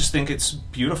I just think it's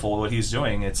beautiful what he's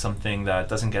doing. It's something that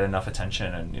doesn't get enough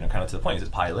attention, and kind of to the point. He's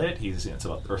a pilot. It's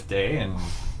about Earth Day, and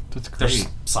That's great. there's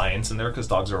science in there because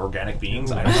dogs are organic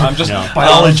beings. I don't know. I'm just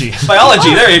Biology.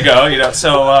 biology. There you go.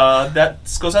 So that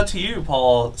goes out to you,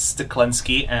 Paul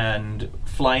Steklensky, and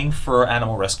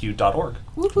FlyingFurAnimalRescue.org.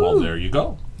 Well, there you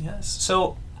go. Yes.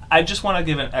 So I just want to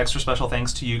give an extra special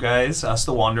thanks to you guys, Us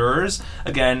the Wanderers.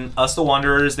 Again, Us the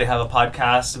Wanderers, they have a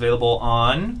podcast available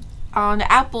on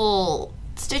Apple,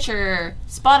 Stitcher,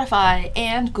 Spotify,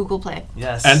 and Google Play.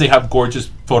 Yes. And they have gorgeous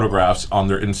photographs on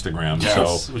their Instagram. Yes,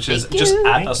 So which is Thank just you.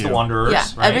 at Thank Us the you. Wanderers. Yeah,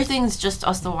 right? everything's just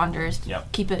Us the Wanderers.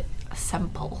 Yep. Keep it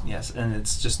simple. Yes, and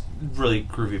it's just really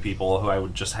groovy people who I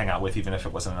would just hang out with even if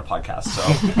it wasn't in a podcast. So,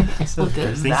 Well,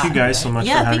 good. Thank you guys so much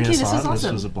Yeah, for having thank us you. This on. was awesome.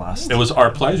 This was a blast. it was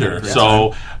our pleasure. Great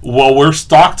So, we're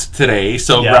stocked today.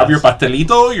 So Yes. grab your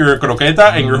pastelito, your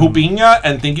croqueta, and your jupiña.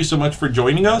 And thank you so much for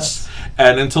joining us.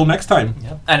 And until next time.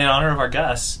 yep. And in honor of our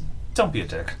guests, don't be a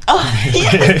dick. Oh,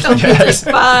 yeah. Don't be just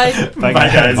bye. Bye, Bye,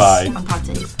 guys. Bye. On pot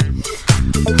days.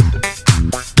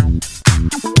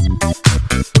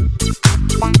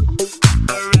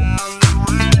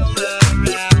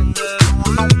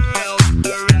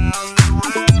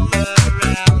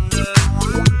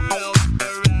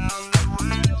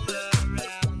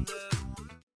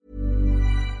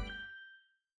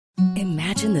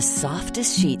 Imagine the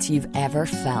softest sheets you've ever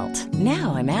felt.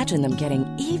 Now imagine them getting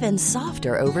even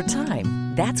softer over time.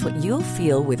 That's what you'll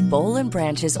feel with Boll &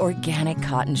 Branch's organic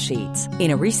cotton sheets.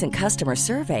 In a recent customer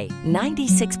survey,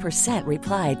 96%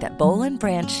 replied that Boll &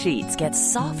 Branch sheets get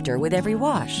softer with every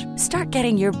wash. Start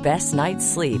getting your best night's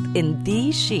sleep in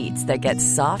these sheets that get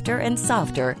softer and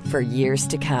softer for years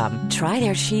to come. Try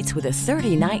their sheets with a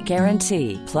 30-night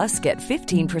guarantee. Plus, get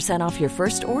 15% off your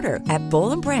first order at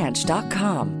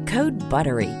bollandbranch.com. Code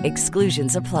BUTTERY.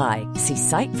 Exclusions apply. See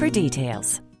site for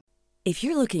details. If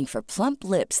you're looking for plump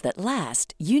lips that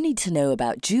last, you need to know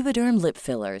about Juvederm lip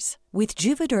fillers. With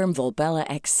Juvederm Volbella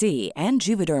XC and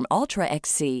Juvederm Ultra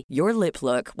XC, your lip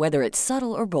look, whether it's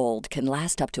subtle or bold, can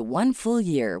last up to 1 full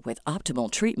year with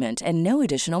optimal treatment and no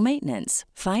additional maintenance.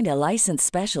 Find a licensed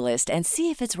specialist and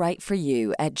see if it's right for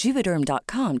you at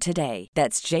Juvederm.com today.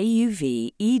 That's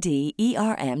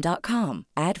JUVEDERM.com.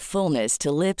 Add fullness to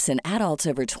lips in adults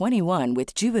over 21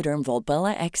 with Juvederm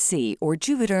Volbella XC or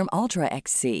Juvederm Ultra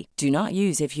XC. Do not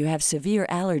use if you have severe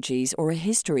allergies or a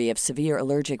history of severe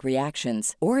allergic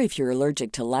reactions, or if you're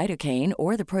allergic to lidocaine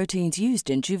or the proteins used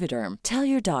in Juvederm. Tell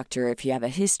your doctor if you have a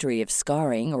history of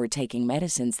scarring or taking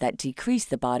medicines that decrease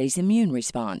the body's immune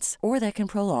response or that can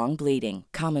prolong bleeding.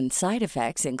 Common side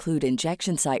effects include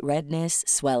injection site redness,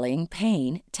 swelling,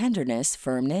 pain, tenderness,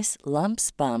 firmness, lumps,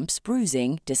 bumps,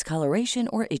 bruising, discoloration,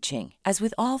 or itching. As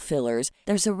with all fillers,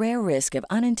 there's a rare risk of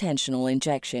unintentional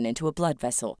injection into a blood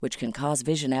vessel, which can cause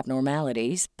vision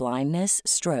abnormalities, blindness,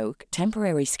 stroke,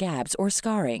 temporary scabs, or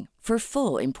scarring. For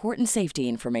full important safety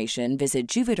information, visit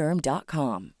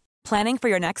Juvederm.com. Planning for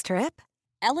your next trip?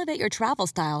 Elevate your travel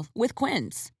style with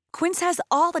Quince. Quince has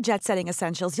all the jet-setting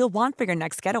essentials you'll want for your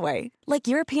next getaway, like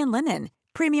European linen,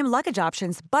 premium luggage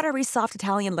options, buttery soft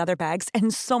Italian leather bags,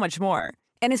 and so much more.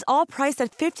 And is all priced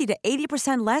at 50 to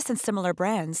 80% less than similar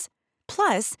brands.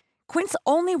 Plus, Quince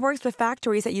only works with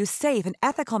factories that use safe and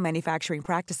ethical manufacturing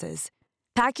practices.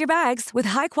 Pack your bags with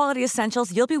high-quality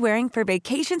essentials you'll be wearing for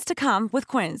vacations to come with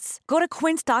Quince. Go to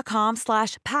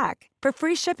quince.com/pack for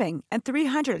free shipping and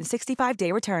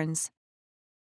 365-day returns.